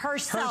it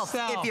herself,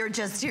 if you're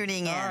just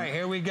tuning in. All right,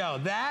 here we go.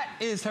 That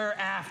is her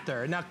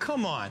after. Now,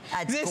 come on.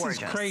 That's gorgeous.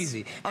 This is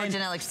crazy. Oh,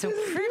 Janelle looks so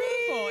pretty.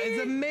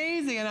 It's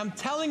amazing. And I'm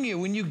telling you,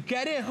 when you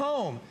get it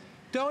home,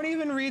 don't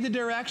even read the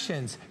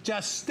directions.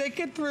 Just stick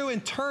it through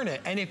and turn it.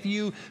 And if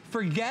you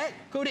forget,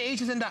 go to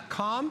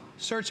hsn.com,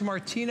 search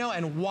Martino,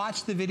 and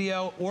watch the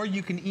video. Or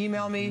you can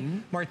email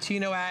me,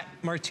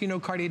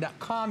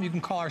 martino@martinocartier.com. You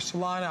can call our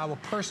salon. I will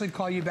personally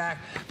call you back.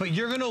 But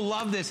you're going to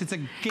love this. It's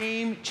a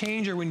game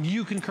changer when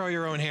you can curl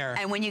your own hair.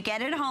 And when you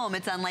get it home,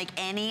 it's unlike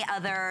any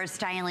other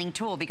styling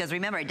tool. Because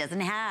remember, it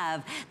doesn't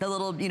have the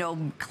little,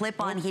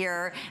 clip on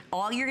here.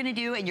 All you're going to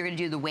do, and you're going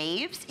to do the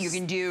waves. You're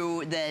going to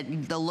do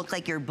the look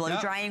like you're blow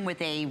drying with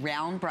a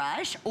round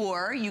brush,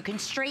 or you can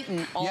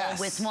straighten all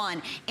with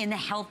one in the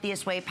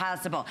healthiest way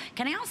possible.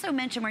 Can I also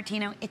mention,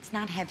 Martino, it's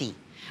not heavy.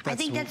 I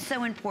think that's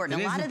so important.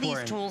 A lot of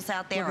these tools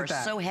out there are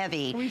so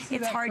heavy,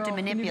 it's hard to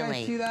manipulate. Can you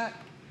guys see that?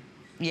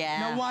 Yeah.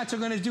 Now watch, I'm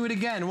gonna do it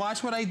again.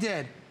 Watch what I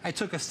did. I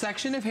took a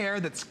section of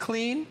hair that's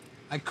clean,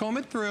 I comb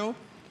it through,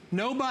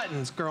 no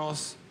buttons,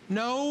 girls,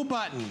 no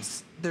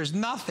buttons. There's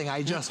nothing,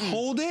 I just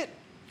hold it,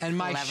 and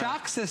my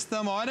shock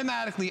system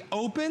automatically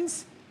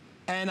opens,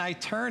 and I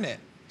turn it.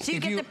 So you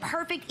get the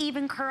perfect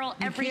even curl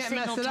every single time.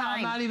 You can't mess it up.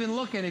 I'm not even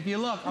looking. If you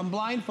look, I'm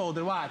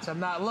blindfolded. Watch. I'm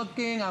not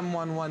looking. I'm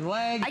on one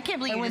leg. I can't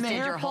believe you just did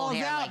your whole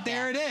hair like that.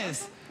 There it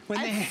is.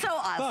 That's so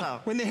awesome.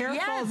 Look, when the hair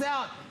falls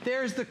out,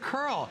 there's the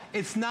curl.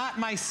 It's not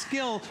my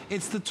skill.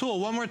 It's the tool.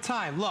 One more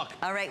time. Look.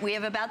 All right. We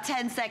have about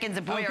 10 seconds.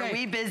 And boy, are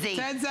we busy.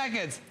 10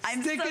 seconds.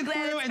 Stick it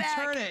through and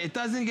turn it. It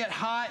doesn't get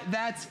hot.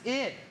 That's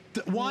it.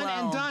 One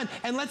and done.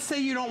 And let's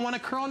say you don't want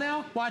to curl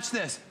now. Watch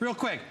this. Real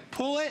quick.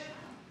 Pull it.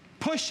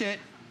 Push it.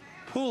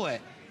 Pull it.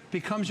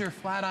 Becomes your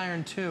flat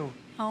iron too.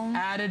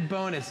 Added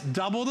bonus,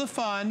 double the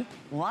fun.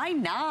 Why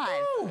not?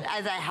 Woo.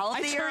 As a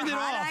healthier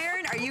hot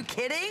iron? Are you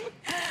kidding?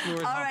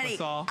 Alrighty,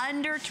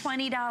 under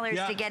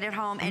 $20 to get it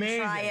home and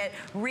try it.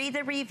 Read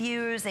the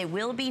reviews. They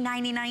will be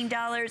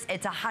 $99.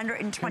 It's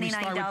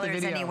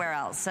 $129 anywhere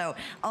else. So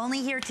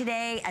only here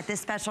today at this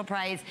special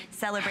price,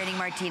 celebrating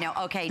Martino.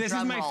 Okay, this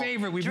is my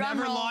favorite. We've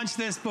never launched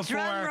this before.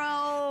 Drum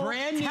roll.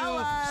 Brand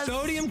new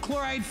sodium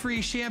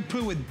chloride-free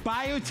shampoo with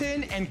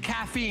biotin and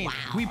caffeine.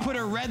 Wow. We put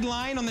a red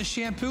line on the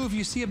shampoo if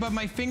you see above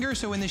my finger,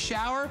 so in the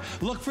shower,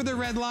 look for the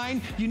red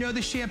line, you know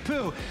the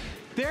shampoo.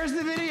 There's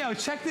the video,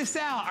 check this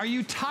out. Are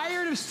you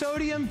tired of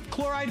sodium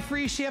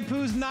chloride-free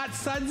shampoos not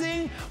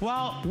sudsing?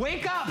 Well,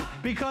 wake up,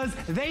 because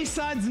they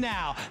suds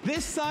now.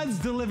 This suds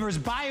delivers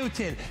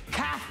biotin,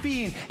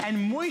 caffeine,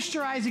 and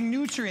moisturizing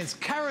nutrients,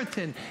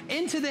 keratin,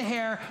 into the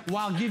hair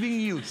while giving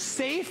you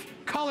safe,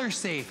 color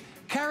safe,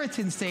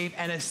 keratin safe,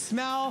 and a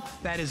smell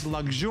that is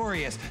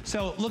luxurious.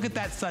 So look at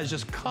that suds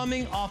just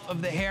coming off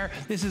of the hair.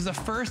 This is the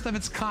first of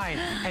its kind.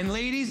 And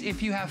ladies,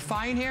 if you have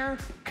fine hair,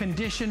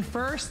 condition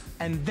first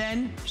and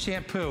then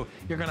shampoo.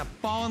 You're gonna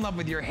fall in love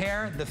with your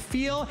hair, the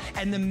feel,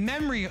 and the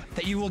memory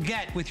that you will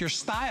get with your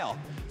style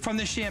from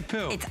the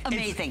shampoo. It's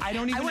amazing. I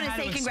want to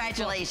say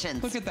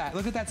congratulations. Look at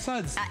that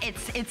suds.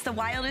 It's the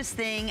wildest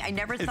thing. I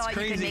never thought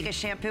you could make a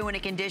shampoo and a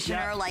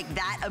conditioner like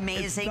that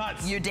amazing.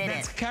 You did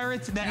it.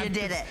 Keratin. You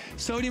did it.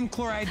 Sodium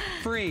chloride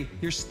free.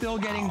 You're still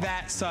getting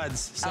that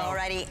suds. So,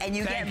 alrighty, and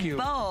you get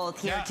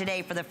both here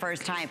today for the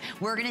first time.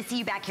 We're gonna see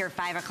you back here at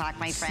 5 o'clock,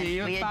 my friend. See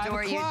you we at 5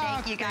 adore o'clock. you.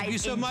 Thank you guys. Thank you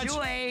so much.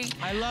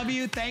 I love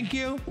you. Thank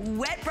you.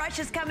 Wet Brush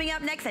is coming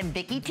up next, and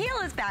Vicky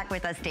Tiel is back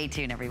with us. Stay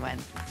tuned, everyone.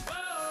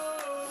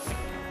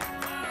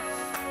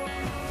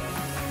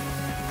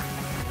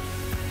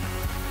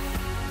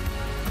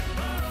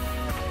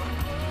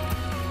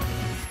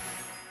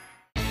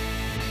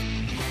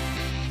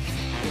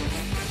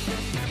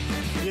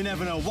 You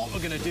never know what we're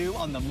going to do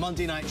on the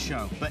Monday night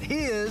show, but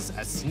here's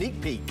a sneak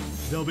peek.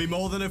 There'll be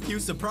more than a few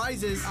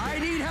surprises. I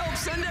need help,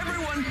 send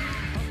everyone.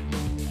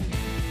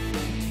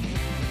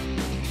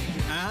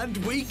 And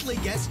weekly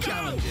guest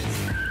challenges.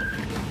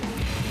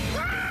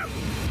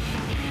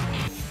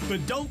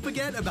 But don't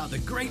forget about the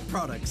great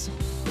products.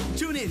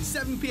 Tune in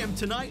 7 p.m.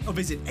 tonight or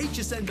visit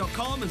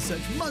hsn.com and search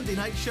Monday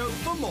Night Show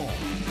for more.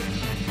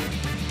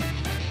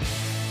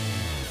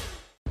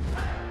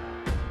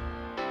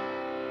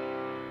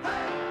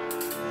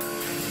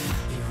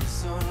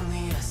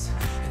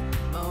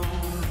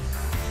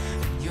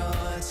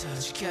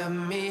 Touch kept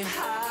me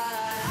high.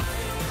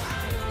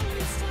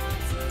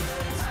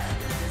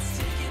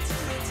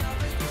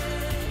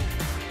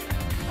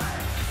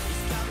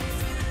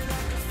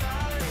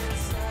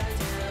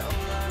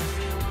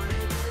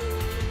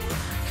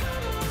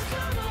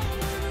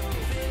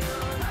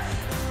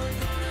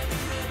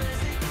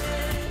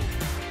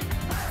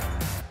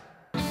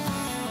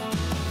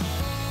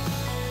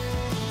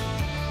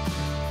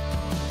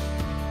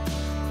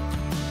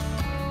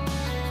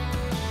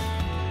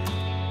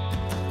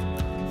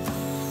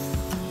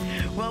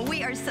 Well,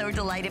 we are so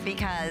delighted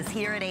because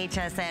here at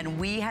HSN,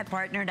 we have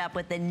partnered up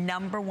with the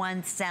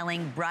 #1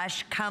 selling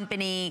brush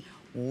company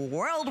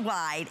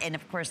worldwide, and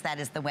of course that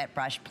is the wet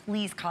brush.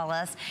 Please call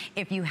us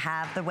if you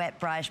have the wet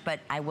brush, but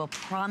I will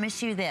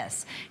promise you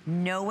this,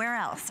 nowhere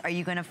else are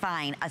you gonna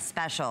find a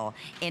special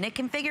in a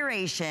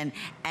configuration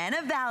and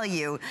a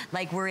value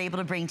like we're able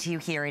to bring to you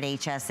here at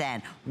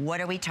HSN. What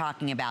are we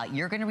talking about?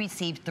 You're gonna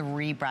receive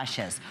 3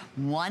 brushes.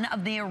 One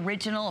of the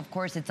original, of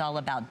course, it's all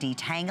about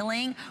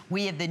detangling.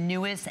 We have the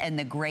newest and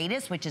the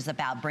greatest, which is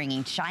about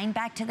bringing shine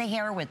back to the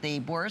hair with the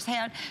boar's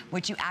head,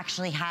 which you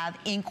actually have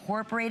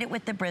incorporated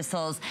with the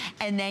bristles.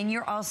 And then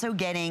you're also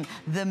getting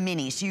the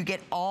mini. So you get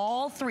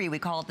all 3, we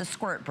call it the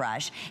squirt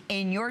brush,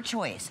 in your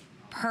choice,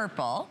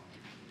 purple,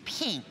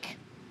 pink.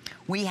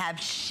 We have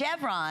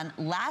chevron,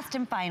 last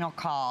and final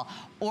call,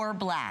 or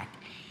black.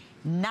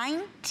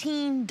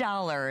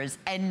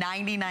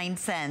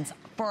 $19.99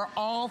 for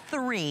all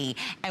 3.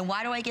 And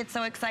why do I get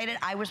so excited?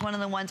 I was one of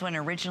the ones when it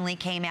originally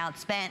came out,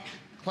 spent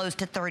close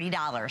to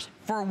 $30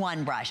 for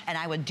one brush. And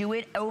I would do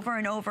it over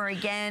and over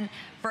again,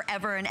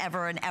 forever and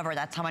ever and ever.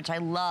 That's how much I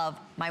love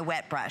my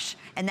wet brush.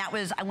 And that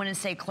was, I want to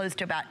say, close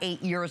to about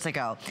 8 years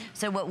ago.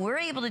 So what we're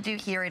able to do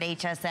here at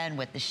HSN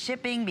with the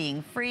shipping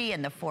being free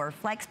and the 4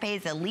 flex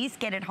pays, at least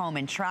get it home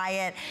and try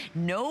it.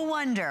 No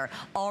wonder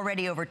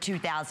already over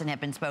 2,000 have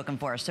been spoken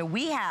for. So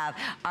we have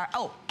our,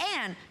 oh,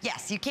 and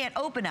yes, you can't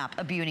open up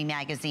a beauty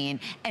magazine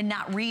and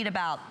not read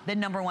about the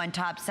 #1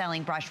 top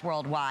selling brush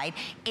worldwide.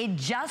 It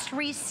just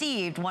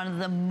received one of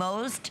the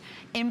most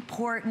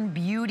important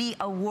beauty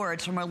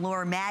awards from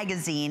Allure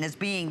magazine as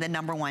being the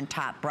 #1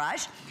 top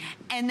brush.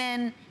 And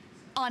then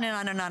on and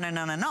on and on and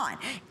on and on.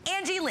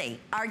 Angie Lee,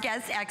 our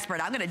guest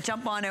expert. I'm gonna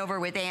jump on over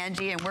with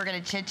Angie and we're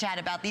gonna chit chat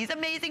about these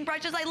amazing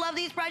brushes. I love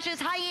these brushes.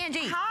 Hi,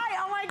 Angie.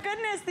 Hi, oh my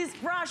goodness, this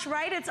brush,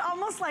 right? It's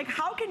almost like,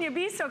 how can you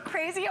be so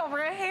crazy over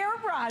a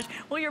hairbrush?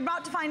 Well, you're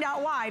about to find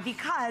out why,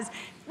 because,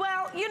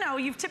 well, you know,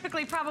 you've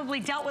typically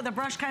probably dealt with a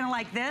brush kind of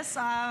like this,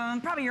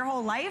 probably your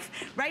whole life,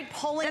 right?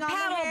 Pulling on the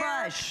hair, paddle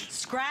brush,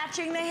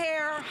 scratching the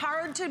hair,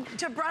 hard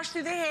to brush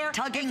through the hair.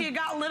 Tugging. If you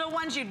got little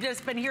ones, you've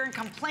just been hearing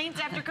complaints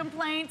after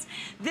complaints.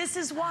 This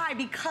is why,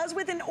 because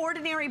with an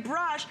ordinary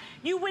brush,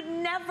 you would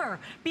never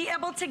be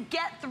able to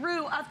get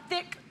through a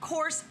thick,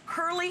 coarse,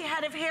 curly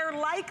head of hair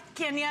like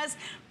Kenya's,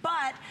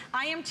 but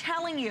I am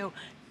telling you,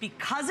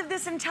 because of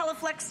this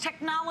IntelliFlex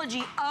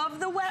technology of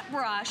the wet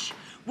brush,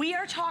 we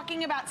are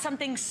talking about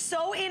something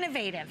so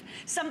innovative,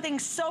 something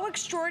so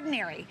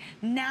extraordinary.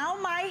 Now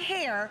my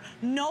hair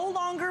no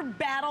longer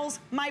battles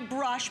my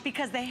brush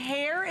because the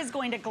hair is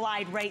going to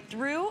glide right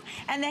through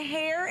and the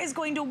hair is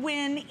going to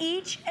win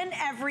each and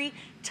every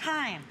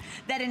time.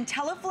 That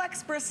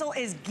IntelliFlex bristle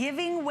is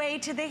giving way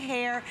to the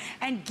hair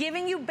and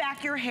giving you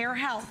back your hair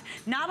health.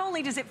 Not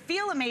only does it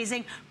feel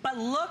amazing, but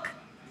look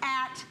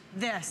at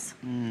this.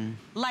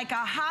 Like a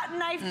hot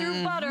knife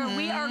through butter,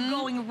 we are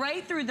going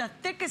right through the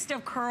thickest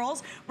of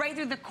curls, right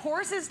through the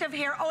coarsest of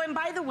hair. Oh, and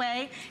by the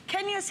way,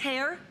 Kenya's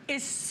hair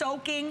is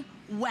soaking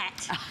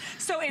wet.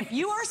 So if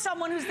you are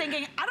someone who's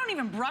thinking, I don't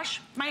even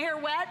brush my hair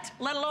wet,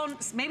 let alone,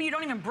 maybe you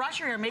don't even brush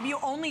your hair, maybe you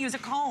only use a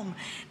comb.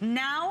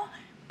 Now,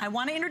 I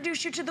want to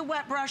introduce you to the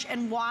wet brush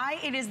and why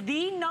it is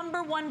the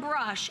 #1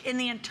 brush in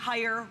the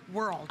entire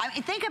world. I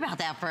mean, think about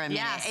that for a minute.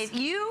 Yes. If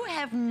you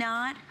have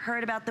not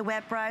heard about the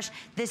wet brush,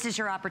 this is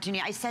your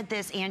opportunity. I said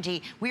this,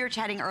 Angie, we were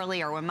chatting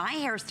earlier, when my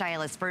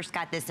hairstylist first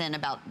got this in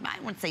about, I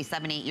want to say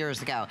 7, 8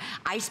 years ago,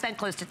 I spent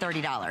close to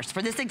 $30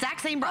 for this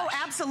exact same brush. Oh,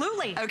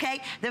 absolutely.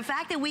 Okay, the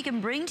fact that we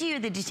can bring to you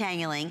the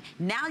detangling,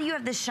 now you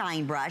have the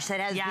shine brush that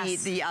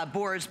has the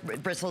boar's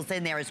bristles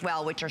in there as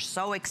well, which are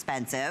so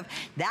expensive.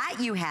 That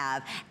you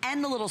have,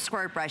 and the little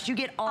squirt brush. You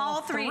get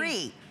all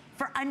 3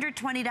 for under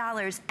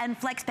 $20 and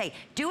FlexPay.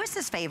 Do us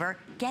this favor,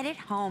 get it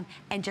home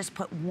and just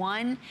put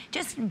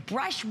just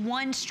brush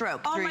one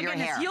stroke through your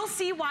hair. You'll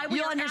see why we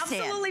are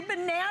absolutely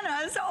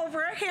bananas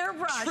over a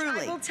hairbrush.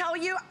 Truly. I will tell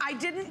you, I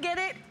didn't get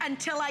it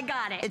until I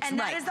got it. And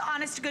that is the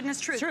honest to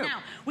goodness truth. True. Now,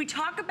 we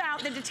talk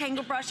about the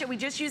detangle brush that we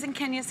just use in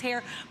Kenya's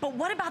hair, but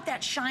what about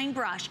that shine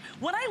brush?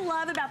 What I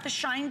love about the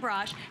shine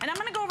brush, and I'm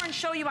gonna go over and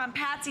show you on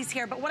Patsy's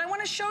hair, but what I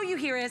wanna show you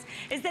here is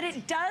that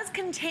it does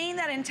contain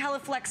that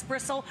IntelliFlex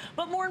bristle,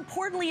 but more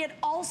importantly, it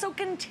also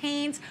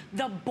contains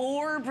the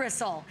boar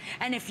bristle.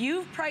 And if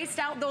you've priced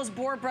out those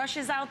boar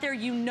brushes out there,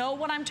 you know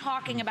what I'm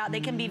talking about.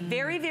 They can be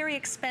very, very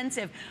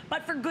expensive,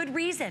 but for good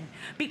reason,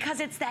 because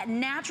it's that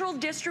natural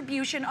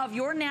distribution of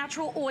your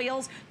natural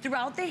oils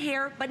throughout the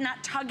hair, but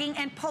not tugging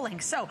and pulling.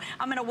 So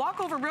I'm gonna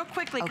walk over real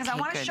quickly because I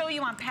wanna show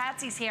you on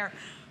Patsy's hair.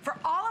 For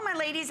all of my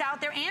ladies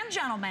out there and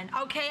gentlemen,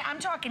 okay, I'm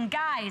talking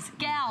guys,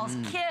 gals,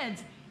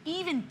 kids,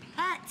 even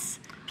pets.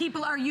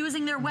 People are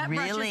using their wet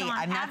brushes on. Really?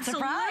 I'm not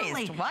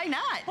surprised. Why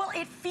not? Well,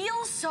 it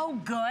feels so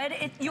good.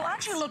 You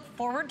actually look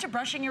forward to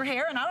brushing your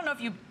hair, and I don't know if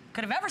you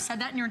could have ever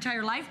said that in your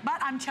entire life, but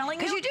I'm telling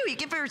you. Because you do. You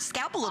give your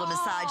scalp a little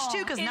massage,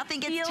 too, because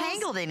nothing gets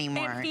tangled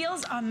anymore. It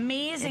feels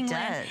amazing. It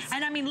does.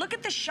 And I mean, look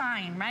at the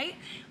shine, right?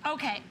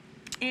 Okay.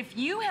 If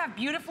you have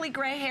beautifully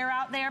gray hair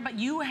out there, but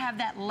you have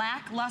that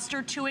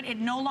lackluster to it, it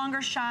no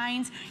longer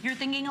shines, you're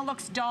thinking it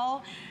looks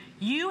dull,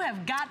 you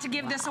have got to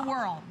give this a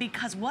whirl,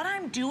 because what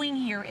I'm doing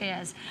here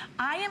is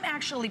I am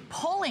actually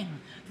pulling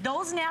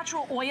those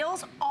natural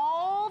oils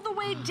all the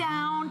way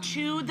down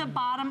to the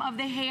bottom of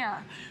the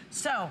hair.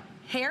 So,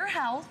 hair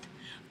health,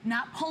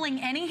 not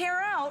pulling any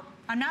hair out.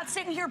 I'm not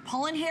sitting here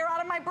pulling hair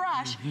out of my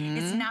brush.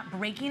 It's not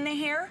breaking the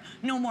hair,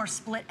 no more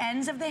split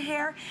ends of the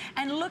hair.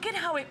 And look at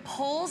how it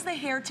pulls the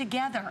hair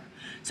together.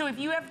 So if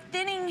you have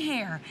thinning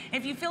hair,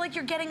 if you feel like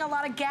you're getting a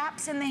lot of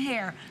gaps in the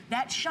hair,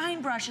 that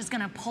shine brush is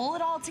gonna pull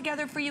it all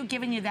together for you,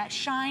 giving you that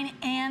shine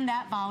and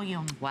that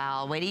volume.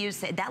 Wow, what do you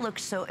say? That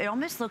looks so, it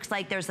almost looks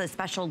like there's a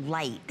special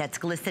light that's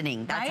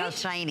glistening. That's how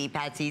shiny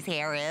Patsy's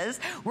hair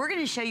is. We're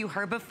gonna show you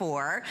her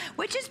before,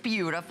 which is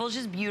beautiful,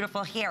 just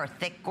beautiful hair,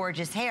 thick,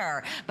 gorgeous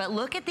hair. But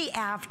look at the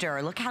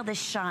after. Look how the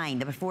shine.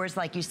 The before is,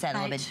 like you said, a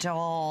little bit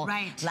dull,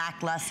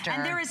 lackluster.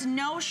 And there is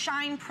no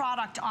shine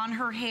product on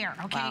her hair,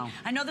 okay? Wow.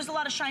 I know there's a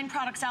lot of shine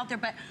products out there,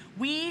 but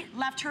we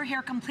left her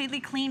hair completely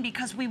clean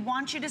because we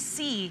want you to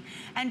see,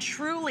 and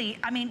truly,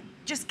 I mean,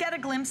 just get a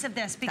glimpse of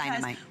this,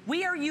 because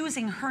we are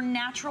using her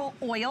natural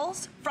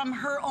oils from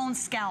her own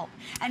scalp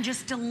and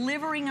just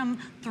delivering them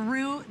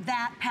through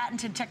that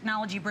patented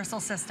technology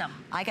bristle system.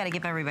 I got to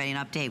give everybody an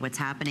update what's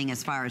happening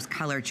as far as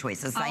color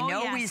choices. I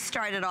know we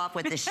started off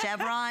with the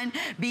chevron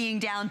being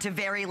down to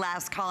very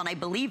last call, and I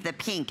believe the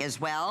pink as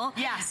well.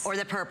 Yes. Or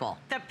the purple.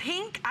 The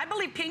pink, I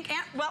believe pink,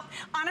 and, well,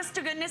 honest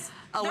to goodness,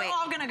 they're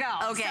all gonna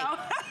go. Okay,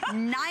 so.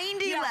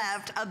 90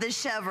 left of the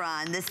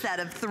chevron, the set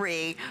of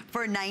 3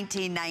 for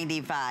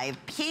 $19.95.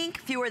 Pink,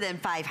 fewer than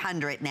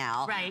 500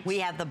 now. Right. We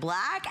have the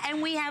black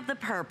and we have the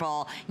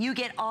purple. You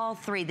get all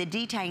 3, the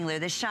detangler,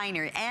 the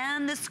shiner,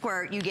 and the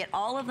squirt. You get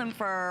all of them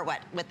for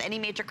what? With any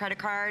major credit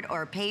card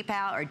or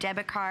PayPal or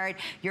debit card.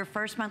 Your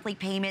first monthly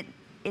payment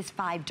is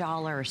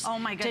 $5. Oh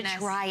my goodness. To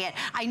try it.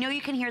 I know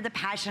you can hear the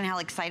passion, how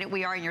excited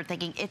we are, and you're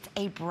thinking, it's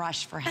a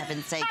brush, for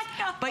heaven's sake.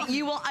 But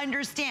you will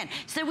understand.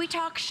 So we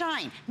talk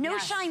shine. No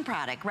shine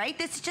product, right?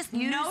 This is just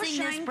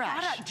using this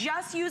brush. Product,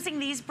 just using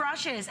these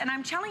brushes. And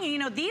I'm telling you, you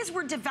know, these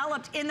were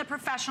developed in the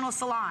professional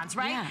salons,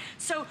 right? Yeah.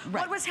 So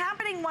what was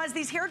happening was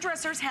these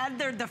hairdressers had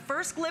the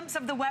first glimpse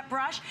of the wet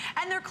brush,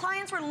 and their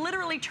clients were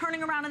literally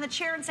turning around in the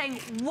chair and saying,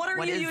 what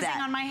are you using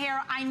on my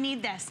hair? I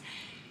need this.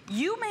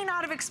 You may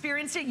not have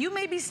experienced it. You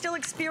may be still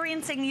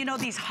experiencing, you know,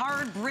 these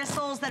hard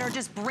bristles that are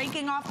just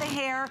breaking off the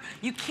hair.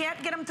 You can't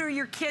get them through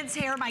your kids'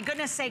 hair. My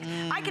goodness sake,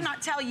 I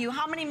cannot tell you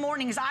how many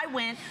mornings I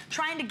went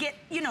trying to get,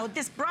 you know,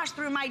 this brush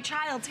through my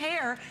child's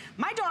hair.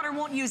 My daughter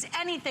won't use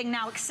anything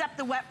now except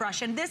the wet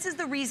brush, and this is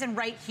the reason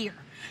right here.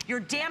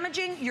 You're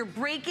damaging, you're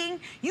breaking.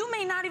 You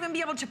may not even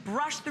be able to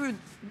brush through,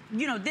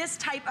 you know, this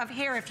type of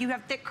hair if you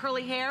have thick,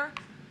 curly hair.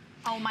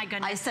 Oh my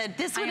goodness. I said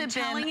this would have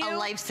been a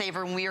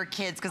lifesaver when we were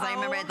kids, because I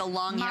remember I had the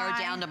long hair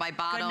down to my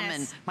bottom,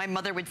 and my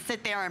mother would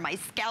sit there on my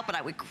scalp and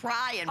I would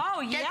cry and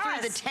get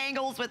through the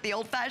tangles with the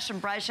old-fashioned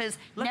brushes.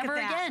 Never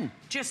again.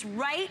 Just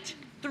right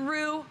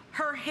through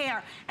her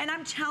hair. And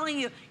I'm telling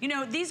you, you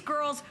know, these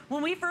girls,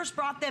 when we first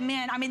brought them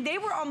in, I mean, they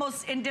were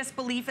almost in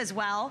disbelief as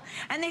well.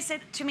 And they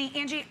said to me,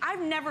 Angie,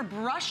 I've never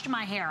brushed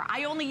my hair.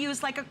 I only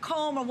use like a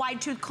comb, a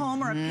wide tooth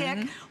comb, or a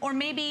pick, or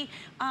maybe,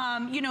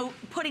 you know,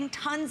 putting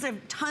tons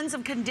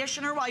of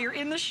conditioner while you're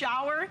in the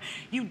shower.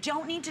 You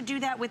don't need to do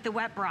that with the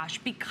wet brush,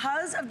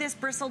 because of this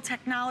bristle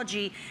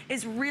technology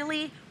is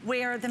really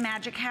where the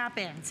magic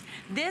happens.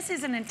 This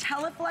is an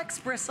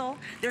IntelliFlex bristle.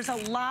 There's a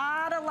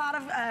lot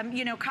of,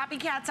 you know,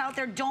 copycats out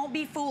there. Don't don't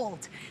be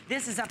fooled.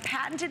 This is a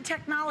patented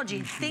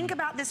technology. Think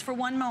about this for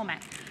one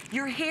moment.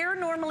 Your hair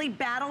normally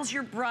battles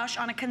your brush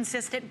on a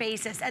consistent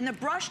basis, and the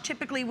brush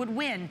typically would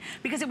win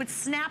because it would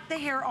snap the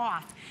hair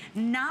off.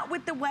 Not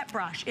with the wet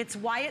brush. It's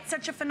why it's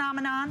such a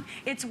phenomenon.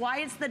 It's why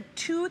it's the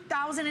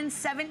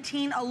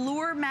 2017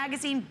 Allure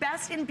Magazine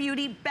Best in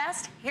Beauty,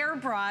 Best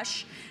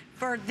Hairbrush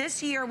for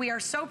this year. We are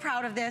so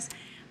proud of this.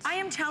 I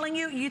am telling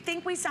you, you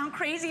think we sound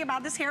crazy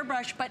about this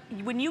hairbrush, but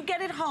when you get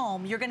it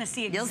home, you're gonna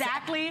see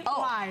exactly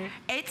why.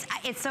 It's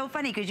so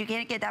funny because you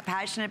can't get that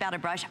passionate about a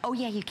brush. Oh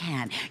yeah, you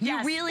can.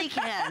 You really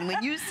can.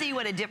 When you see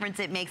what a difference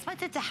it makes,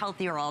 once it's a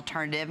healthier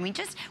alternative. I mean,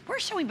 we're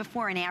showing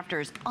before and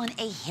afters on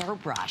a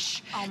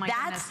hairbrush. Oh my goodness.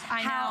 That's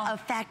how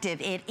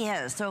effective it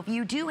is. So if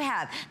you do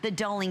have the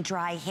dulling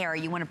dry hair,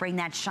 you wanna bring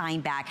that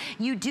shine back.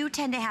 You do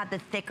tend to have the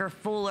thicker,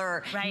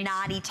 fuller,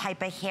 knotty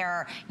type of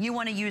hair. You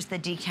wanna use the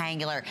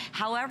detangler.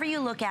 However you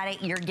look at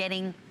it, you're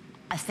getting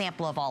a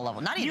sample of all of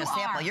them. Not even a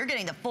sample, you're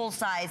getting the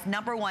full-size,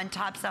 #1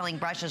 top-selling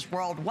brushes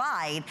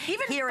worldwide.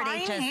 Even here at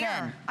fine HSN.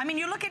 Hair. I mean,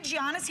 you look at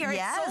Gianna's hair,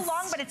 it's so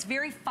long, but it's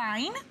very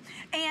fine.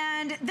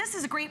 And this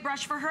is a great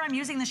brush for her. I'm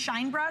using the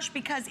Shine brush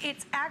because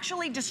it's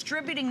actually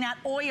distributing that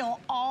oil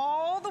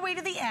all the way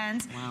to the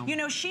ends. Wow. You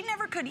know, she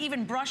never could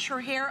even brush her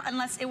hair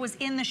unless it was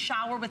in the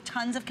shower with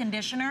tons of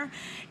conditioner.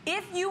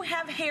 If you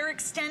have hair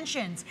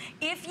extensions,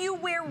 if you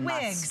wear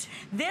wigs,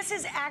 this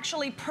is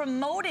actually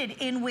promoted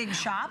in wig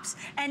shops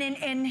and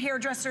in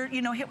hairdresser,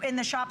 you know, in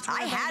the shops.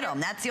 I had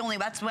them. That's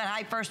when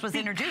I first was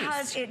introduced.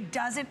 Because it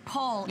doesn't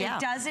pull, it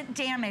doesn't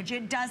damage,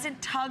 it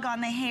doesn't tug on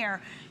the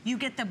hair. You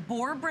get the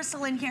boar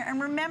bristle in here,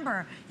 and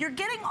remember, you're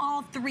getting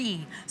all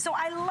three. So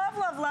I love,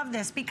 love, love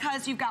this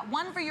because you've got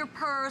one for your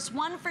purse,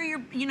 one for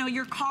your, you know,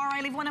 your car.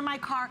 I leave one in my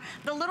car.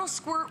 The little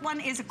squirt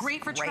one is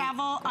great for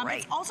travel.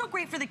 It's also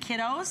great for the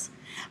kiddos.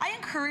 I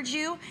encourage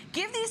you,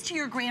 give these to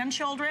your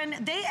grandchildren.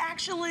 They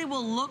actually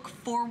will look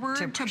forward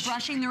to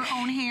brushing their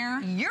own hair.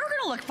 You're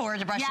gonna look forward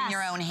to brushing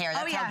your own hair.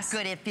 That's how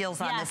good it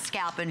feels on the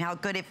scalp and how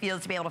good it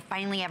feels to be able to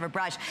finally have a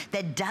brush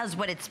that does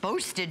what it's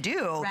supposed to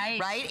do,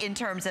 right? In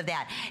terms of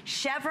that.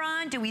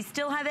 Chevron, do we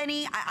still have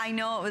any? I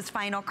know it was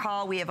final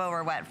call. We have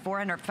over,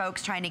 400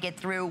 folks trying to get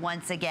through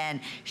once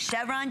again.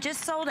 Chevron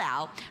just sold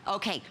out.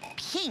 Okay,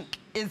 pink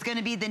is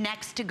gonna be the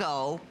next to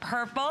go.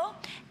 Purple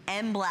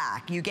and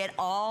black. You get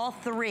all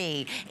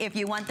three. If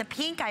you want the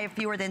pink, I have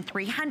fewer than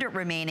 300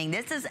 remaining.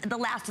 This is the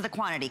last of the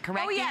quantity,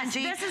 correct,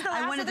 Angie? This is the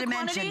last of the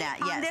quantity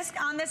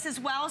on this as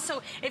well.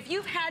 So if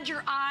you've had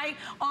your eye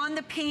on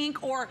the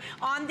pink or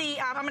on the,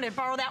 I'm gonna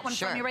borrow that one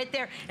from you right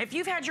there. If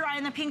you've had your eye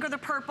on the pink or the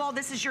purple,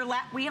 this is your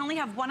we only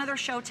have one other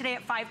show today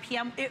at 5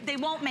 p.m. They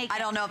won't make it. I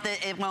don't know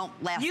if it won't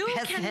last. You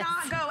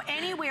cannot go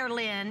anywhere,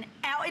 Lynn,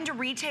 out into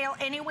retail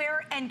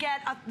anywhere and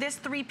get this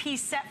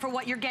 3-piece set for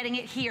what you're getting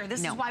it here.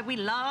 This is why we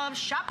love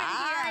shopping here,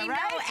 I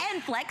know,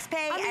 and flex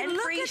pay and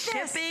free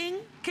shipping.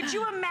 Could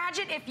you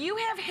imagine if you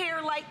have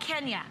hair like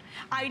Kenya?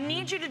 I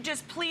need you to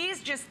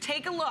please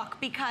take a look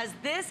because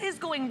this is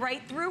going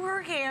right through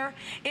her hair.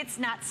 It's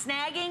not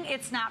snagging,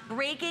 it's not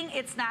breaking,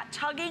 it's not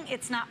tugging,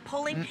 it's not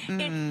pulling.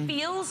 It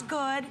feels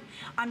good.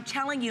 I'm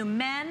telling you,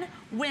 men,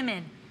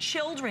 women,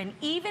 children,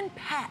 even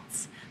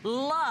pets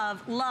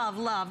love, love,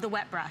 love the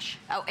wet brush.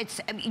 Oh,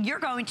 you're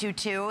going to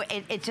too.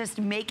 It's just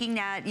making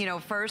that, you know,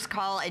 first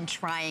call and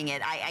trying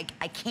it.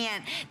 I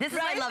can't, this is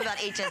what I love about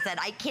HSN.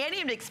 I can't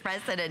even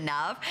express it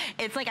enough.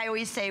 It's like I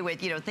always say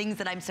with, you know, things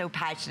that I'm so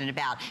passionate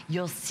about.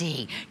 You'll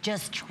see,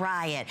 just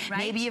try it.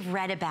 Maybe you've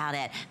read about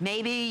it.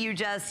 Maybe you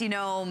just, you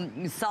know,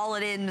 saw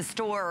it in the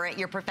store or at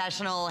your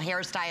professional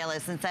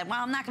hairstylist and said,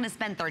 well, I'm not gonna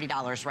spend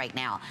 $30 right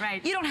now.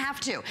 You don't have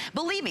to.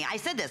 Believe me, I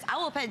said this, I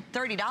will pay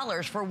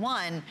 $30 for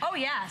one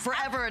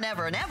forever and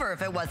ever and ever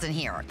if it wasn't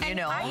here, you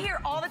know? I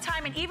hear all the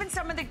time, and even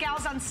some of the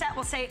gals on set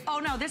will say, oh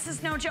no, this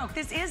is no joke.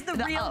 This is the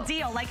real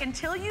deal. Like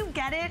until you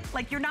get it,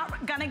 like you're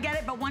not gonna get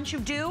it, but once you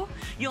do,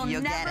 you'll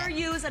never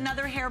use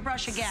another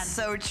hairbrush again.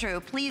 So true.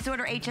 Please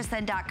order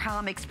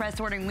hsn.com, express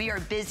ordering. We are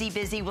busy,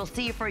 busy. We'll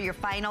see you for your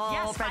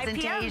final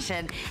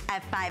presentation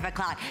at 5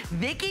 o'clock.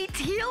 Vicky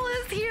Tiel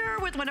is here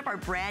with one of our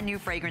brand new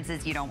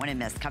fragrances you don't want to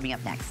miss, coming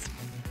up next.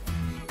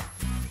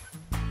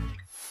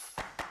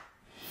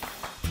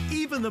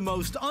 Even the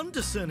most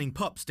undiscerning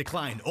pups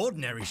decline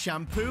ordinary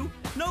shampoo.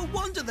 No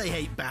wonder they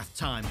hate bath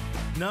time.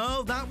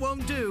 No, that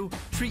won't do.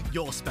 Treat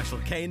your special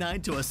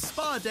canine to a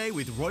spa day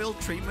with Royal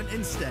Treatment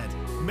instead.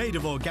 Made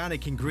of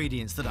organic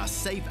ingredients that are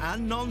safe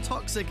and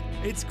non-toxic,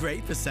 it's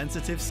great for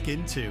sensitive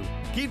skin too.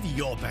 Give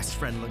your best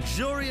friend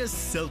luxurious,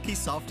 silky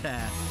soft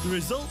hair. The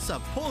results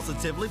are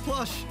positively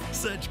plush.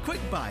 Search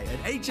Quick Buy at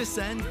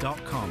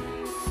hsn.com.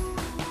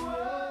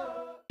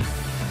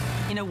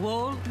 In a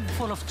world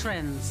full of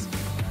trends,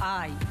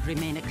 I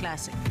remain a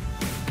classic.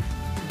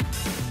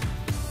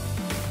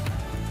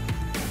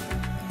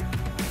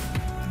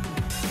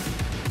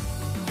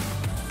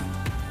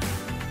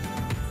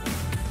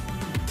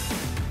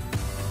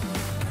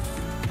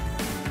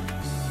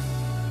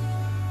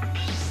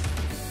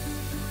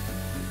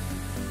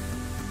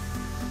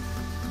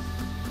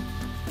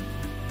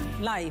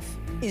 Life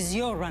is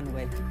your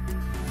runway.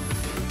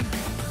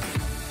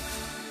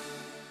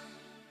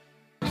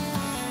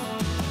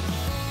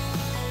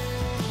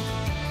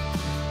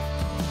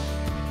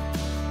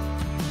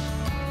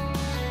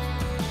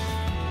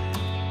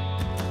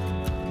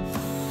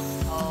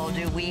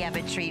 do we have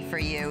a treat for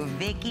you.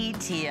 Vicky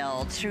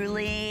Tiel,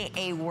 truly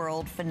a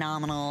world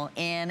phenomenal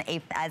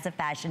as a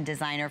fashion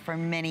designer for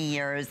many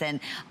years, and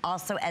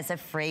also as a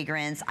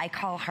fragrance. I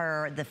call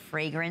her the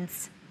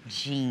fragrance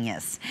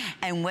genius.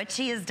 And what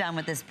she has done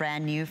with this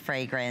brand new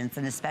fragrance,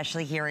 and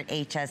especially here at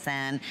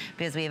HSN,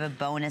 because we have a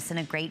bonus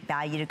and a great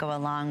value to go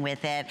along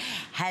with it,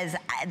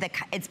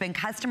 it's been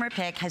customer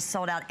pick, has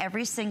sold out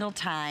every single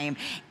time.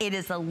 It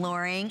is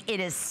alluring, it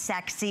is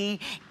sexy,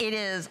 it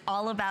is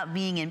all about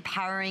being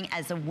empowering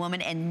as a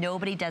woman, and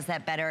nobody does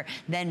that better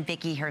than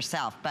Vicky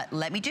herself. But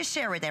let me just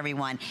share with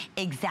everyone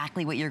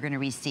exactly what you're gonna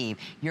receive.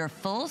 Your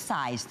full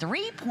size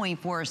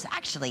 3.4,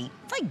 actually,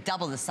 it's like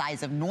double the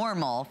size of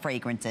normal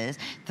fragrances,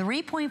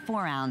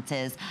 3.4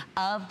 ounces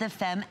of the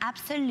Femme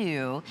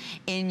Absolue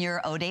in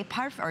your Eau de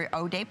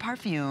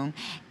Parfum,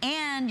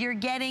 and you're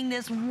getting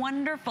this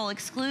wonderful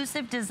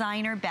exclusive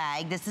designer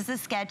bag. This is a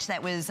sketch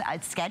that was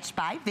sketched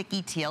by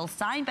Vicky Tiel,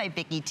 signed by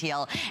Vicky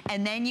Tiel,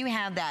 and then you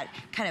have that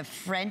kind of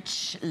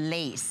French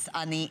lace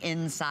on the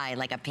inside,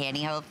 like a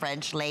pantyhose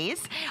French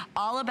lace,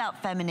 all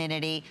about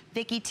femininity.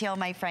 Vicky Tiel,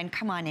 my friend,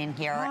 come on in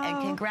here,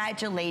 and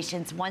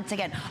congratulations once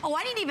again. Oh,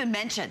 I didn't even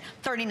mention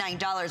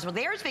 $39. Well,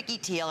 there's Vicky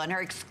Tiel and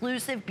her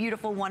exclusive,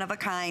 beautiful,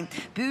 one-of-a-kind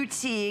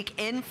boutique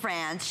in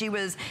France. She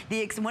was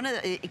one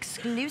of the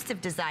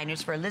exclusive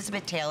designers for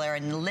Elizabeth Taylor,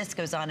 and the list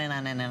goes on and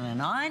on and on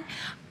and on.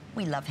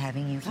 We love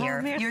having you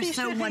here. You're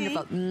so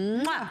wonderful.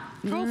 Mwah.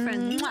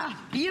 Girlfriend. Mwah.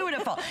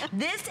 Beautiful.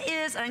 This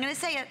is, I'm going to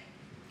say it,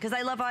 because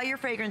I love all your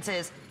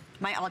fragrances,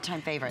 my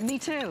all-time favorite. Me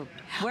too.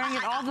 Wearing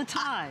it all the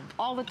time.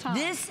 All the time.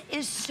 This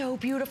is so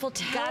beautiful.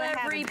 Tell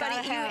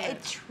everybody.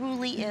 It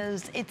truly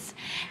is. It's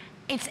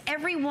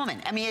every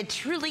woman. I mean, it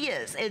truly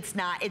is. It's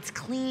not, it's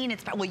clean.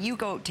 It's, well, you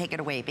go take it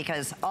away,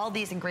 because all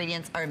these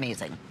ingredients are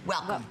amazing.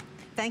 Welcome. Well,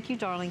 thank you,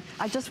 darling.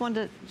 I just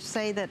wanted to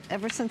say that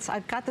ever since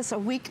I've got this a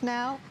week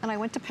now, and I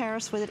went to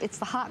Paris with it, it's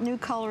the hot new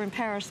color in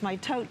Paris. My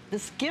tote,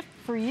 this gift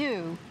for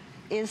you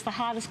is the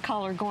hottest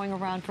color going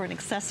around for an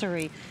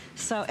accessory.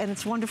 So, and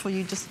it's wonderful.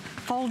 You just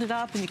fold it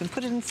up and you can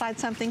put it inside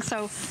something.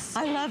 So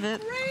I love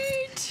it.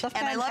 Great.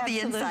 And I love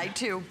the inside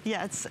too.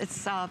 Yeah, it's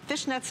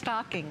fishnet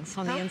stockings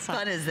on the inside. How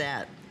fun is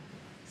that?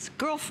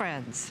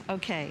 Girlfriends,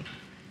 okay.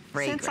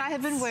 Fragrance. Since I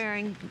have been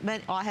wearing,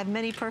 I have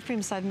many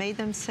perfumes. I've made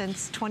them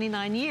since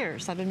 29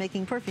 years. I've been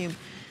making perfume.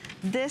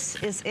 This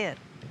is it.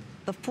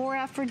 The 4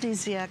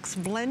 aphrodisiacs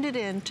blended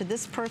into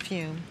this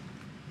perfume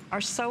are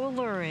so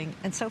alluring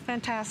and so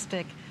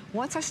fantastic.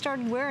 Once I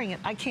started wearing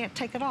it, I can't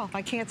take it off.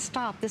 I can't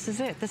stop. This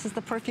is it. This is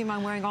the perfume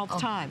I'm wearing all the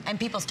time. And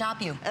people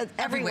stop you.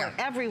 Everywhere.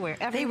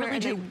 They really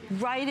do. They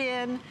write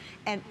in,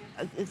 and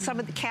some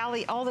of the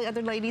Callie, all the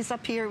other ladies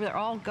up here, they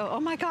all go, oh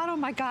my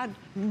God,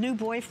 new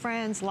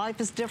boyfriends,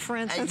 life is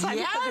different.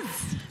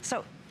 Yes!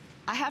 So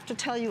I have to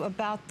tell you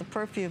about the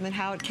perfume and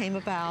how it came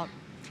about.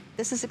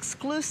 This is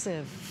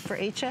exclusive for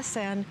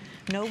HSN.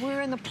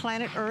 Nowhere in the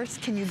planet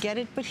Earth can you get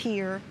it but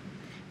here.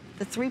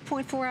 The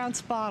 3.4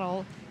 ounce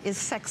bottle is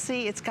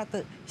sexy. It's got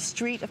the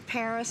street of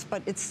Paris,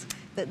 but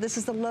this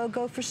is the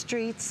logo for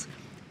streets.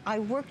 I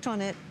worked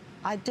on it.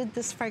 I did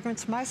this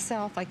fragrance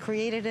myself. I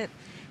created it,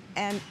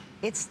 and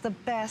it's the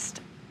best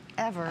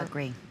ever.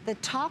 Agree. The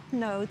top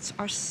notes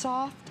are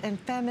soft and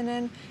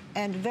feminine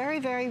and very,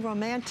 very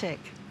romantic.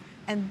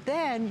 And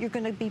then you're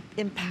going to be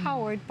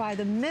empowered by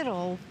the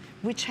middle,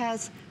 which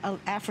has an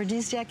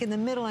aphrodisiac in the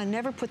middle. I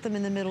never put them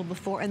in the middle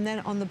before, and then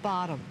on the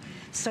bottom.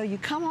 So you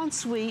come on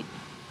sweet,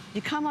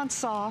 you come on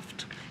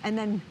soft, and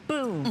then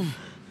boom, boom,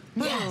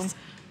 yes.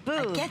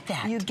 boom. I get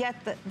that. You get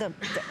the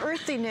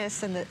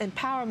earthiness and the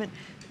empowerment.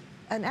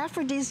 An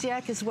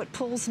aphrodisiac is what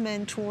pulls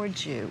men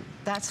towards you.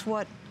 That's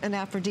what an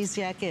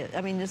aphrodisiac is.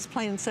 I mean, it's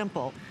plain and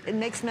simple. It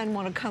makes men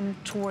want to come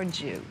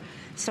towards you.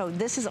 So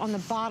this is on the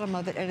bottom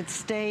of it, and it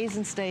stays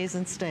and stays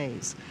and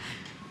stays.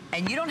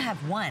 And you don't have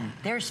one,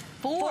 there's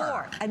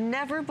 4. And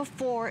never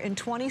before in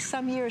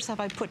 20-some years have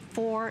I put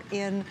 4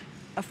 in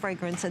a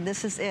fragrance, and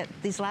this is it.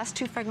 These last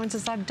 2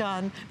 fragrances I've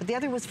done, but the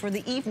other was for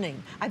the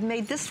evening. I've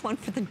made this one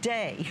for the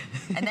day.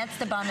 And that's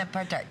the Bon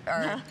Appetit,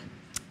 or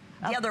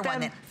the other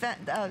one.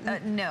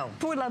 No.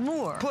 Pour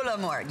l'amour. Pour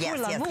l'amour,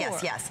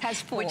 yes.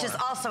 Has 4. Which is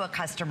also a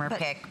customer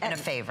pick and a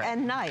favorite.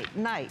 And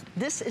night.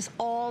 This is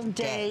all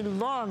day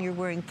long you're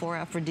wearing 4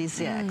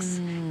 aphrodisiacs.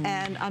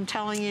 And I'm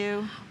telling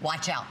you.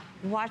 Watch out.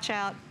 Watch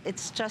out.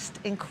 It's just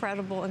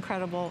incredible,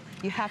 incredible.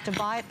 You have to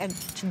buy it, and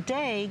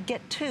today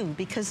get 2,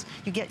 because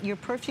you get your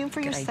perfume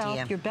for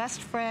yourself, your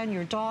best friend,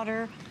 your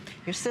daughter,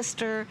 your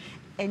sister,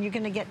 and you're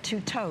going to get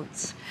 2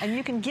 totes. And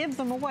you can give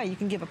them away. You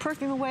can give a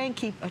perfume away and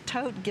keep a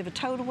tote, give a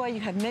tote away. You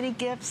have many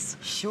gifts.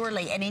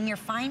 Surely. And in your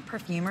fine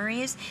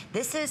perfumeries,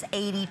 this is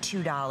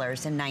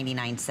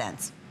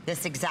 $82.99.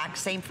 This exact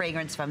same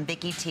fragrance from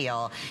Vicky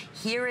Tiel.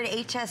 Here at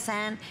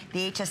HSN,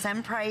 the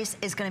HSN price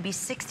is going to be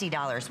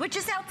 $60, which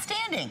is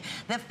outstanding.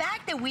 The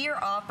fact that we are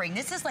offering,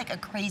 this is like a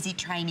crazy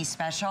Chinese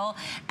special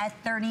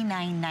at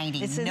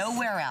 $39.90.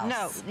 Nowhere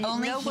else. No.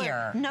 Only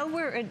here.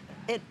 Nowhere.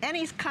 in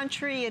any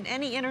country, in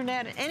any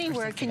internet,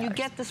 anywhere, can you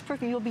get this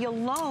perfume? You'll be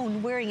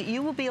alone wearing it.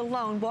 You will be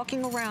alone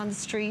walking around the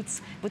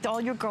streets with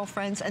all your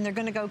girlfriends, and they're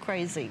going to go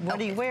crazy. What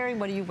are you wearing?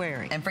 What are you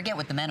wearing? And forget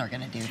what the men are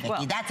going to do, Vicky.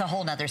 Well, that's a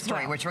whole nother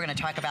story, which we're going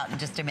to talk about in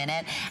just a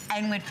minute.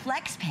 And with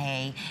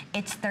FlexPay,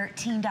 it's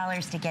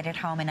 $13 to get it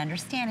home. And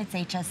understand it's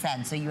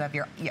HSN, so you have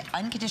your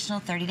unconditional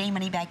 30-day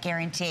money-back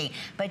guarantee.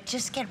 But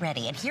just get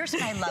ready. And here's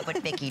what I love what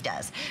Vicky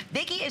does.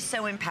 Vicky is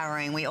so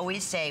empowering. We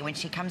always say when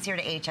she comes here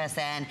to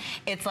HSN,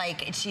 it's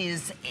like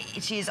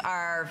she's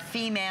our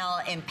female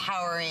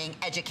empowering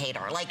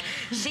educator. Like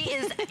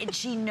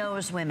she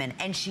knows women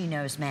and she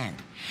knows men.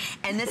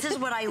 And this is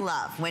what I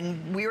love.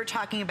 When we were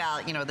talking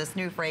about, you know, this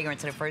new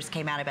fragrance that it first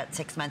came out about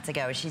 6 months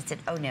ago, she said,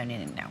 oh, no.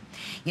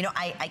 You know,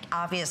 I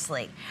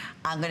obviously,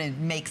 I'm going to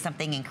make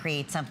something and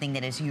create something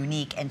that is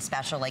unique and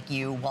special, like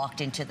you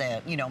walked into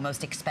the, you know,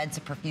 most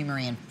expensive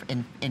perfumery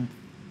in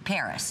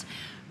Paris.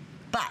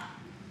 But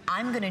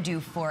I'm going to do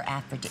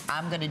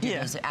I'm going to do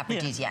those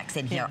aphrodisiacs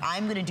in here.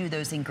 I'm going to do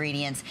those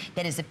ingredients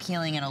that is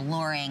appealing and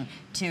alluring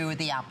to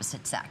the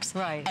opposite sex.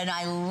 Right. And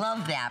I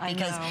love that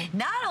because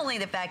not only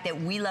the fact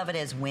that we love it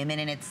as women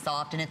and it's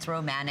soft and it's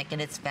romantic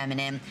and it's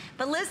feminine,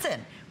 but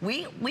listen,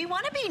 we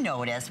want to be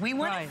noticed. We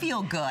want to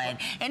feel good.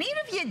 And even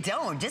if you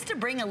don't, just to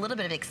bring a little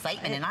bit of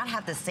excitement and not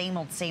have the same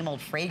old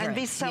fragrance.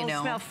 And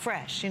smell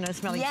fresh, you know,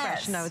 smelling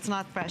fresh. No, it's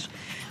not fresh.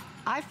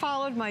 I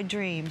followed my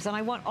dreams, and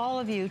I want all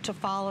of you to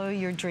follow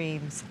your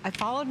dreams. I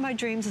followed my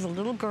dreams as a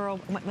little girl,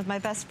 went with my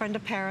best friend to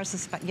Paris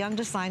as young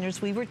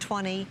designers. We were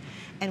 20,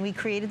 and we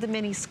created the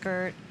mini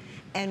skirt,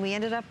 and we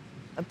ended up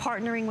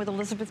partnering with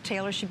Elizabeth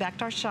Taylor. She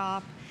backed our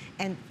shop,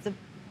 and the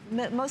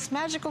most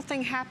magical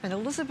thing happened.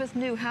 Elizabeth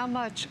knew how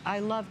much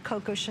I loved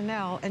Coco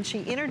Chanel, and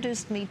she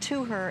introduced me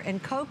to her,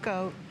 and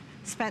Coco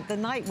spent the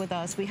night with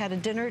us. We had a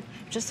dinner,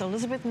 just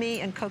Elizabeth,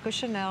 me, and Coco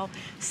Chanel,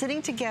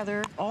 sitting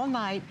together all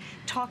night,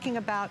 talking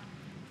about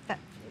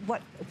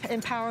what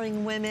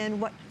empowering women,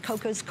 what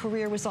Coco's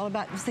career was all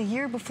about. It was the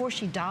year before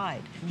she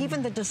died.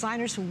 Even the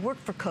designers who work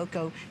for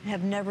Coco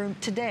have never,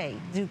 today,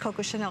 do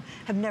Coco Chanel,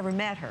 have never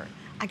met her.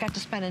 I got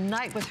to spend a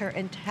night with her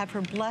and have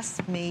her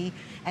bless me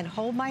and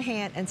hold my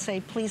hand and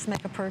say, please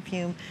make a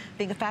perfume.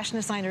 Being a fashion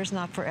designer is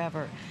not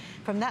forever.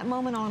 From that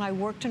moment on, I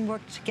worked and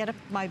worked to get up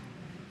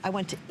I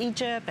went to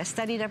Egypt, I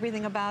studied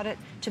everything about it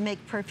to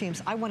make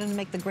perfumes. I wanted to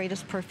make the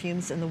greatest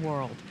perfumes in the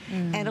world.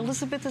 And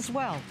Elizabeth as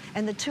well.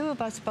 And the two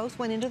of us both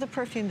went into the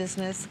perfume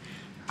business.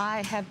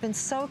 I have been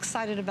so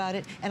excited about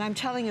it. And I'm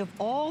telling you, of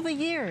all the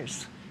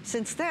years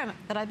since then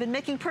that I've been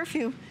making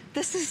perfume,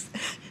 this is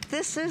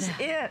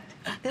it.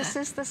 This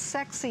is the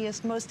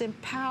sexiest, most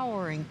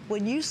empowering.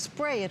 When you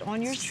spray it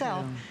on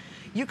yourself,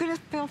 you're gonna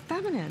feel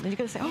feminine. And you're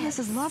gonna say, oh, this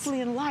is lovely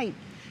and light.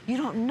 You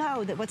don't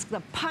know that what's the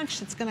punch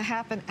that's gonna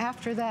happen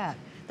after that.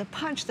 The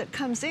punch that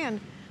comes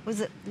in was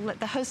that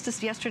the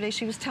hostess yesterday,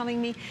 she was telling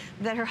me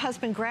that her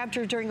husband grabbed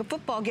her during a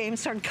football game and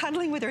started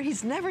cuddling with her.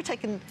 He's never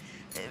taken,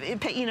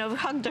 you know,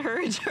 hugged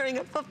her during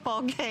a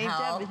football game.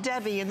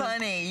 Debbie. And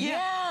funny,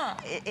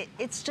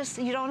 it's just,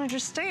 you don't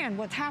understand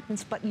what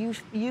happens, but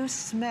you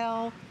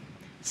smell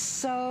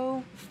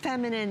so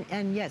feminine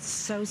and yet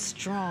so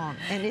strong.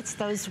 And it's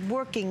those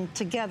working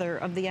together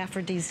of the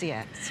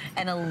aphrodisiacs.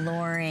 And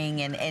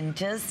alluring and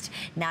just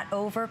not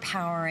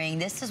overpowering.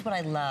 This is what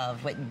I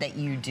love that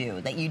you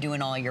do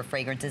in all your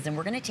fragrances. And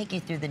we're going to take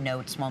you through the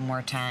notes one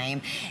more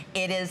time.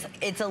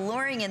 It's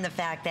alluring in the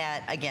fact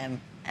that,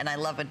 again, and I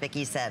love what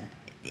Vicky said,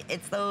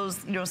 it's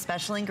those, you know,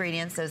 special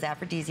ingredients, those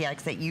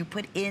aphrodisiacs that you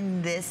put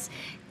in this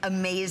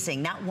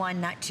amazing, not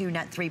one, not two,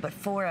 not three, but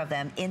 4 of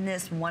them in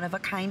this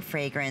one-of-a-kind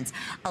fragrance,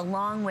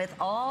 along with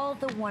all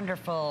the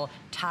wonderful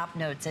top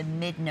notes and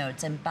mid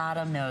notes and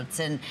bottom notes,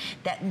 and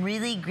that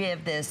really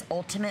give this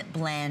ultimate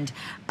blend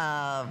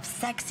of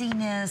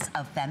sexiness,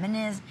 of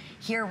feminism.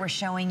 Here we're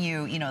showing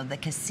you, you know, the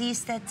cassis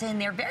that's in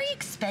there. Very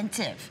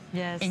expensive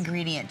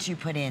ingredients you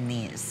put in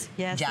these.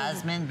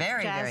 Jasmine,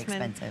 very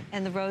expensive.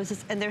 And the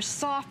roses, and they're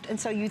soft, and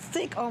so you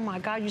think, oh my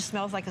God, you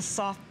smell like a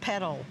soft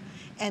petal.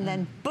 And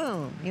then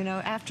boom, you know,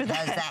 after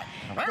that,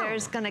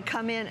 there's going to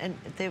come in, and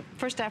the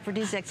first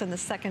aphrodisiac's on the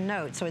second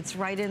note, so it's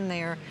right in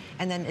there,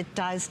 and then it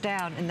dies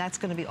down, and that's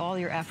going to be all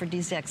your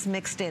aphrodisiacs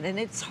mixed in. And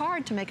it's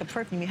hard to make a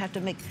perfume. You have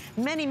to make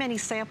many, many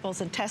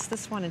samples and test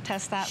this one and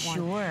test that one.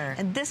 Sure.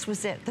 And this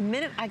was it. The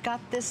minute I got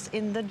this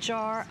in the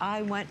jar,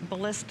 I went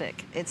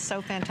ballistic. It's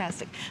so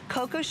fantastic.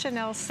 Coco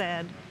Chanel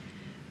said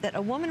that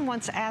a woman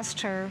once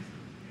asked her,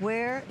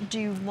 where do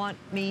you want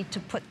me to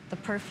put the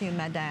perfume,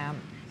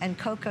 madame? And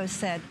Coco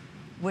said,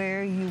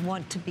 where you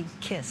want to be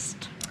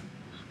kissed.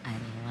 I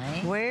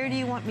like Where do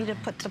you want me to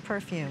put the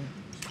perfume?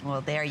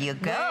 Well, there you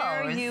go.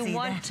 Where you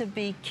want to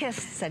be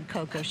kissed, said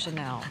Coco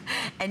Chanel.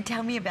 And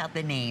tell me about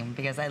the name,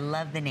 because I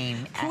love the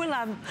name.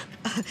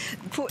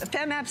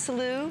 Femme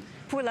absolue,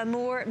 pour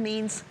l'amour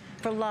means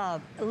for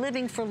love,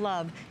 living for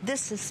love.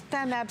 This is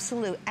femme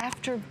absolue.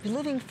 After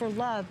living for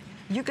love,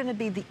 you're going to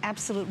be the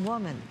absolute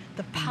woman,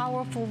 the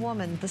powerful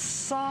woman, the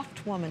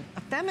soft woman.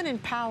 A feminine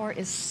power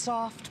is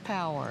soft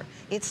power.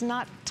 It's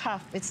not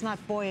tough. It's not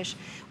boyish.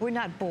 We're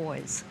not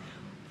boys.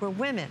 We're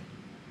women,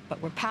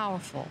 but we're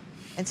powerful.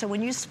 And so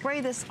when you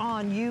spray this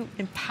on, you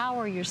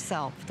empower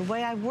yourself. The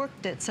way I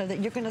worked it so that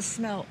you're gonna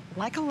smell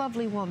like a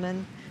lovely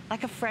woman,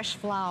 like a fresh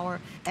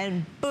flower,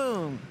 and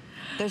boom,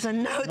 there's a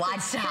note that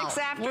sticks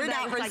after We're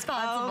that. not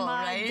responsible,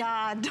 right? Oh my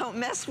God, don't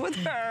mess with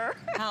her.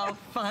 How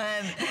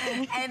fun.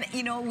 And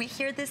you know, we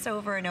hear this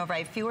over and over. I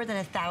have fewer than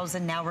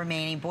 1,000 now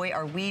remaining. Boy,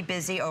 are we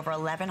busy. Over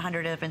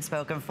 1,100 have been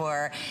spoken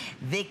for.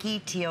 Vicky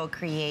Tiel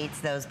creates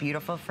those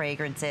beautiful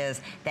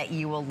fragrances that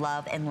you will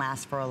love and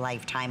last for a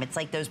lifetime. It's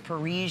like those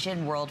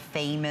Parisian world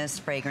famous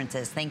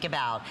fragrances. Think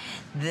about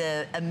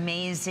the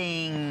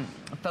amazing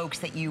folks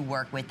that you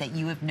work with, that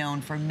you have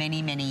known for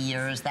many, many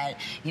years, that,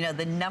 you know,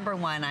 the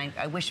 #1,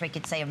 I wish I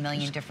could say a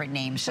million different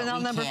names.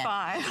 Chanel number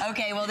 5.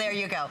 Okay, well, there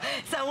you go.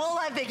 So we'll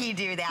let Vicky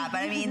do that. But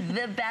I mean,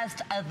 the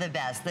best of the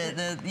best.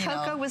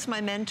 Coco was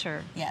my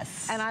mentor.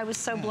 Yes. And I was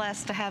so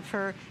blessed to have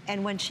her.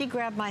 And when she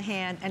grabbed my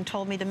hand and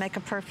told me to make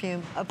a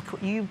perfume,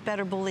 you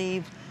better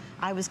believe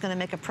I was going to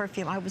make a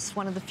perfume. I was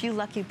one of the few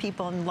lucky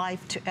people in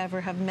life to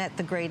ever have met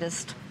the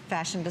greatest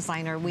fashion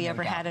designer we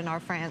ever had in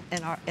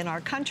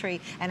our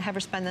country, and have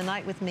her spend the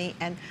night with me.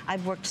 And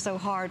I've worked so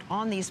hard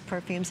on these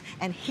perfumes.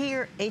 And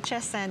here,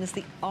 HSN is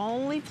the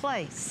only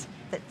place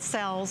that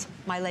sells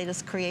my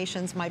latest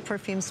creations, my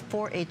perfumes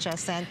for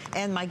HSN,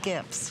 and my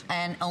gifts.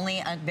 And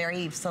only a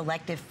very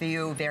selective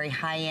few, very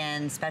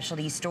high-end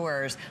specialty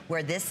stores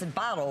where this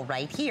bottle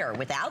right here,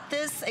 without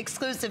this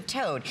exclusive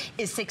tote,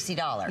 is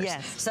 $60.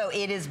 Yes. So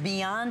it is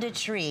beyond a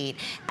treat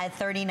at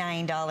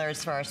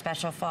 $39 for our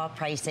special fall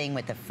pricing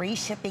with the free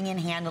shipping and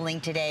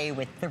handling today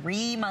with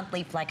 3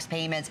 monthly flex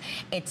payments.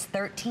 It's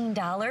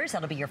 $13.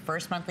 That'll be your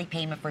first monthly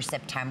payment for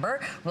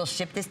September. We'll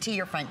ship this to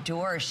your front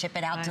door or ship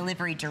it out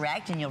delivery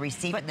direct, and you'll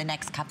receive it in the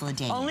next couple of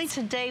days. Only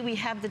today we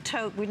have the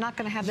tote. We're not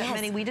going to have that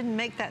many. We didn't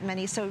make that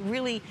many. So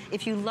really,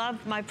 if you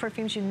love my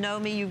perfumes, you know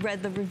me, you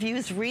read the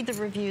reviews, read the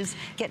reviews,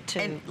 get 2.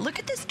 And look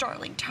at this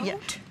darling tote. Yeah,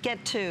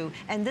 get 2.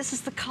 And this is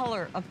the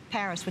color of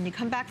Paris. When you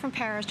come back from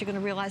Paris, you're going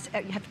to realize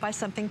you have to buy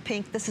something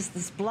pink. This is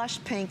this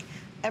blush pink.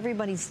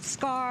 Everybody's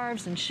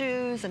scarves and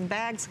shoes and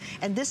bags.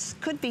 And this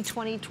could be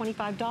 $20,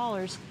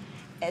 $25.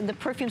 And the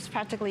perfume's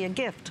practically a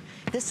gift.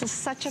 This is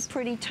such a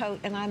pretty tote,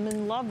 and I'm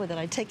in love with it.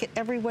 I take it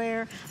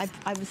everywhere.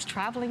 I was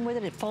traveling with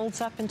it. It folds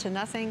up into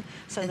nothing.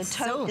 So the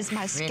tote is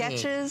my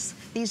sketches.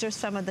 These are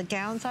some of the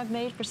gowns I've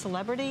made for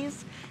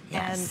celebrities.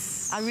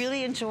 Yes. And I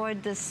really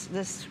enjoyed this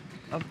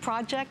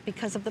project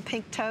because of the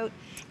pink tote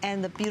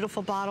and the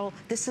beautiful bottle.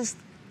 This is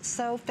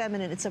so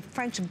feminine. It's a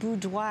French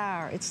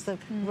boudoir. It's the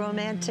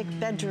romantic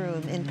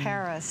bedroom in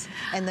Paris.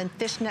 And then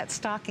fishnet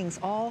stockings,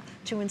 all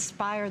to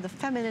inspire the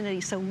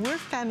femininity. So we're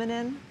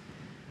feminine,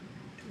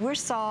 we're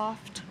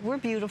soft, we're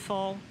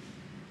beautiful,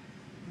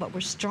 but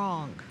we're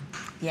strong.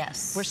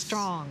 Yes. We're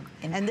strong.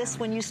 And this,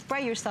 when you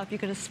spray yourself, you're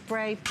going to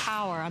spray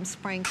power. I'm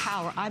spraying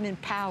power. I'm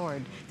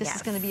empowered. This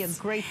is going to be a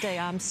great day.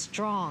 I'm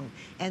strong.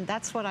 And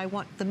that's what I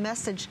want, the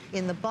message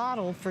in the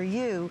bottle for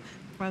you,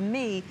 from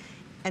me,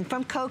 and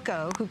from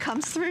Coco, who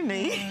comes through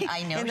me.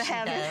 I know she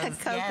does.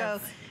 Coco,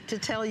 to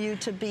tell you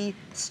to be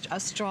a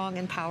strong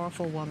and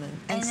powerful woman.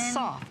 And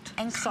soft.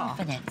 And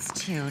confidence,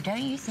 too.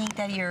 Don't you think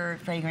that your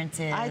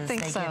fragrances,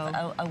 give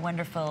a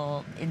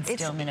wonderful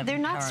instillment of They're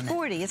empowerment? not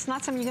sporty. It's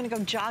not something you're going to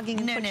go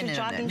jogging, put your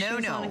jogging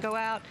shoes on and go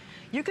out.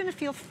 You're going to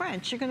feel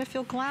French. You're going to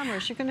feel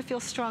glamorous. You're going to feel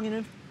strong.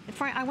 And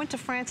I went to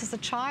France as a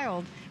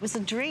child. It was a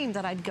dream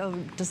that I'd go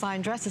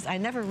design dresses. I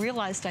never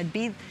realized I'd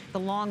be the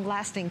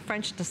long-lasting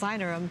French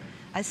designer.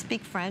 I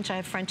speak French. I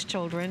have French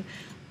children.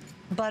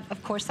 But,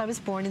 of course, I was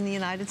born in the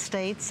United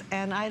States,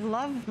 and I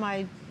love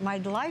my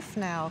life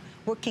now,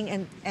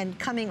 working and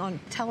coming on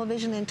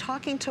television and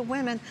talking to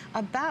women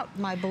about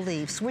my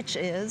beliefs, which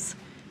is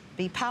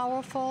be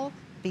powerful,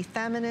 be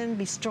feminine,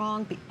 be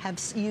strong,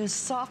 use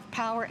soft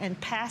power and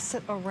pass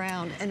it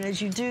around. And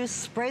as you do,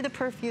 spray the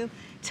perfume,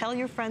 tell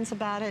your friends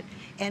about it,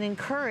 and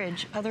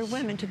encourage other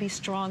women to be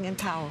strong and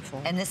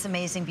powerful. And this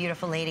amazing,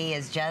 beautiful lady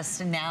has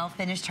just now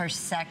finished her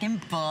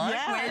 2nd book,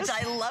 which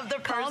I love the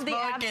first book. The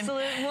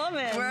Absolute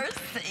Woman. We're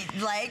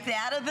like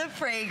that of the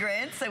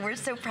fragrance, and we're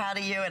so proud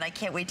of you, and I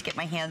can't wait to get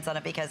my hands on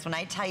it, because when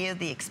I tell you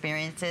the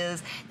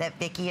experiences that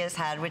Vicky has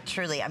had with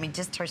truly, I mean,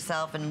 just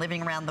herself and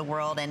living around the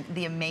world, and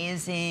the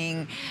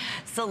amazing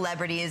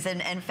celebrities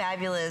and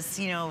fabulous,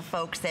 you know,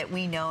 folks that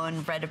we know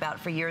and read about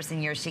for years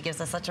and years. She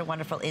gives us such a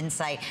wonderful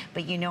insight.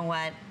 But you know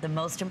what? The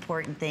most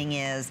important thing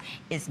is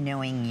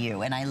knowing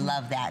you. And I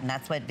love that. And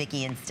that's what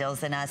Vicky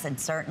instills in us. And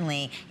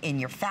certainly in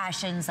your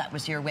fashions, that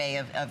was your way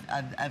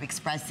of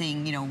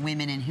expressing, you know,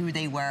 women and who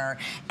they were.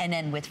 And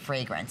then with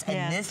fragrance.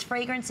 And this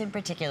fragrance in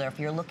particular, if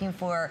you're looking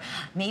for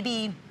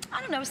maybe, I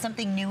don't know,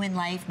 something new in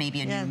life,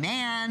 maybe a new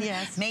man,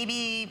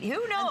 maybe,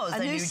 who knows, a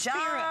new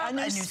job, a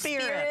new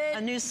spirit.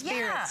 A new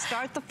spirit. Yeah.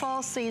 Start the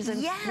fall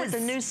season with a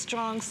new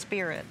strong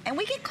spirit. And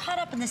we get caught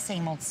up in the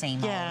same old,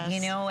 you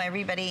know,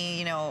 everybody,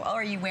 you know, oh,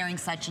 are you wearing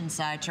such and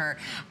such, or,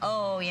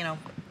 oh, you know,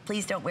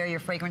 please don't wear your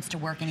fragrance to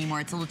work anymore.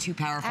 It's a little too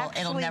powerful.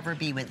 Actually, it'll never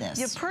be with this.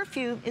 Your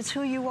perfume is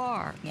who you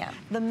are. Yeah.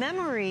 The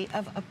memory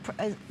of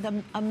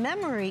a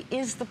memory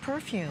is the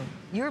perfume.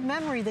 Your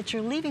memory that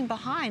you're leaving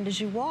behind as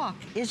you walk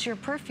is your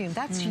perfume.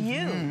 That's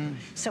you.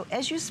 So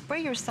as you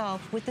spray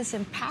yourself with this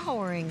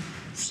empowering,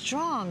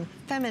 strong,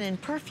 feminine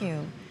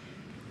perfume,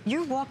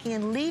 you're walking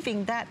and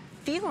leaving that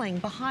feeling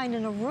behind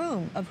in a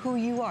room of who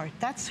you are.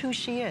 That's who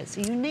she is.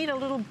 You need a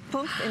little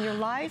poof in your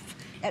life,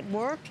 at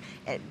work,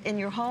 in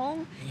your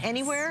home,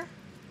 anywhere.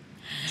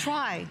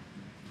 Try.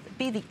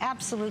 Be the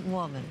absolute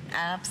woman.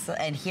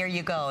 Absolutely. And here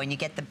you go. And you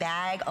get the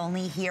bag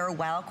only here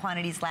while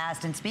quantities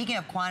last. And speaking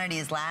of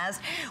quantities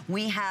last,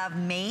 we have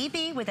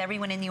maybe, with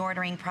everyone in the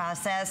ordering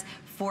process,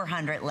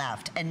 400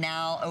 left, and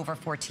now over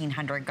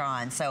 1,400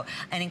 gone. So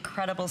an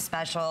incredible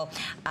special,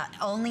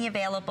 only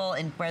available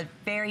in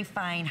very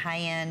fine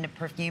high-end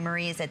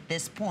perfumeries at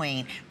this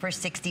point for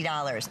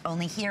 $60.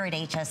 Only here at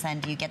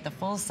HSN do you get the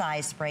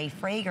full-size spray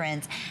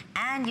fragrance,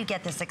 and you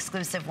get this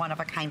exclusive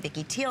one-of-a-kind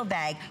Vicky Tiel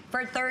bag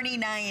for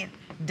 $39.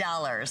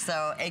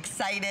 So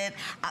excited.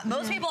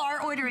 Most people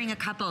are ordering a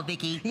couple,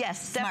 Vicky.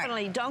 Yes, Smart.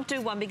 definitely. Don't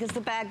do one because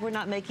the bag, we're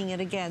not making it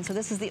again. So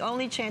this is the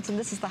only chance, and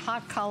this is the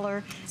hot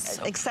color.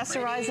 So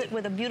accessorize pretty. it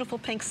with a beautiful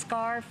pink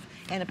scarf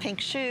and a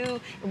pink shoe,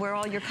 and wear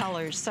all your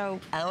colors. So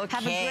have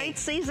a great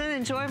season,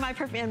 enjoy my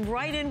perfume, and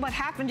write in what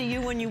happened to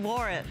you when you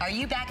wore it. Are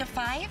you back at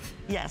 5?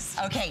 Yes.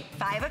 Okay,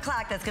 5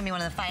 o'clock. That's going to be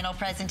one of the final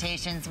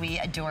presentations. We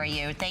adore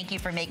you. Thank you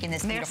for making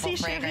this beautiful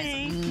Merci,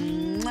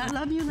 fragrance. I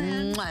love you,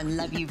 Lynn.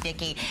 Love you,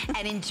 Vicky.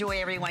 And enjoy,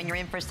 everyone. You're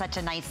in for such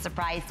a nice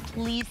surprise.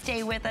 Please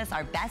stay with us.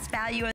 Our best value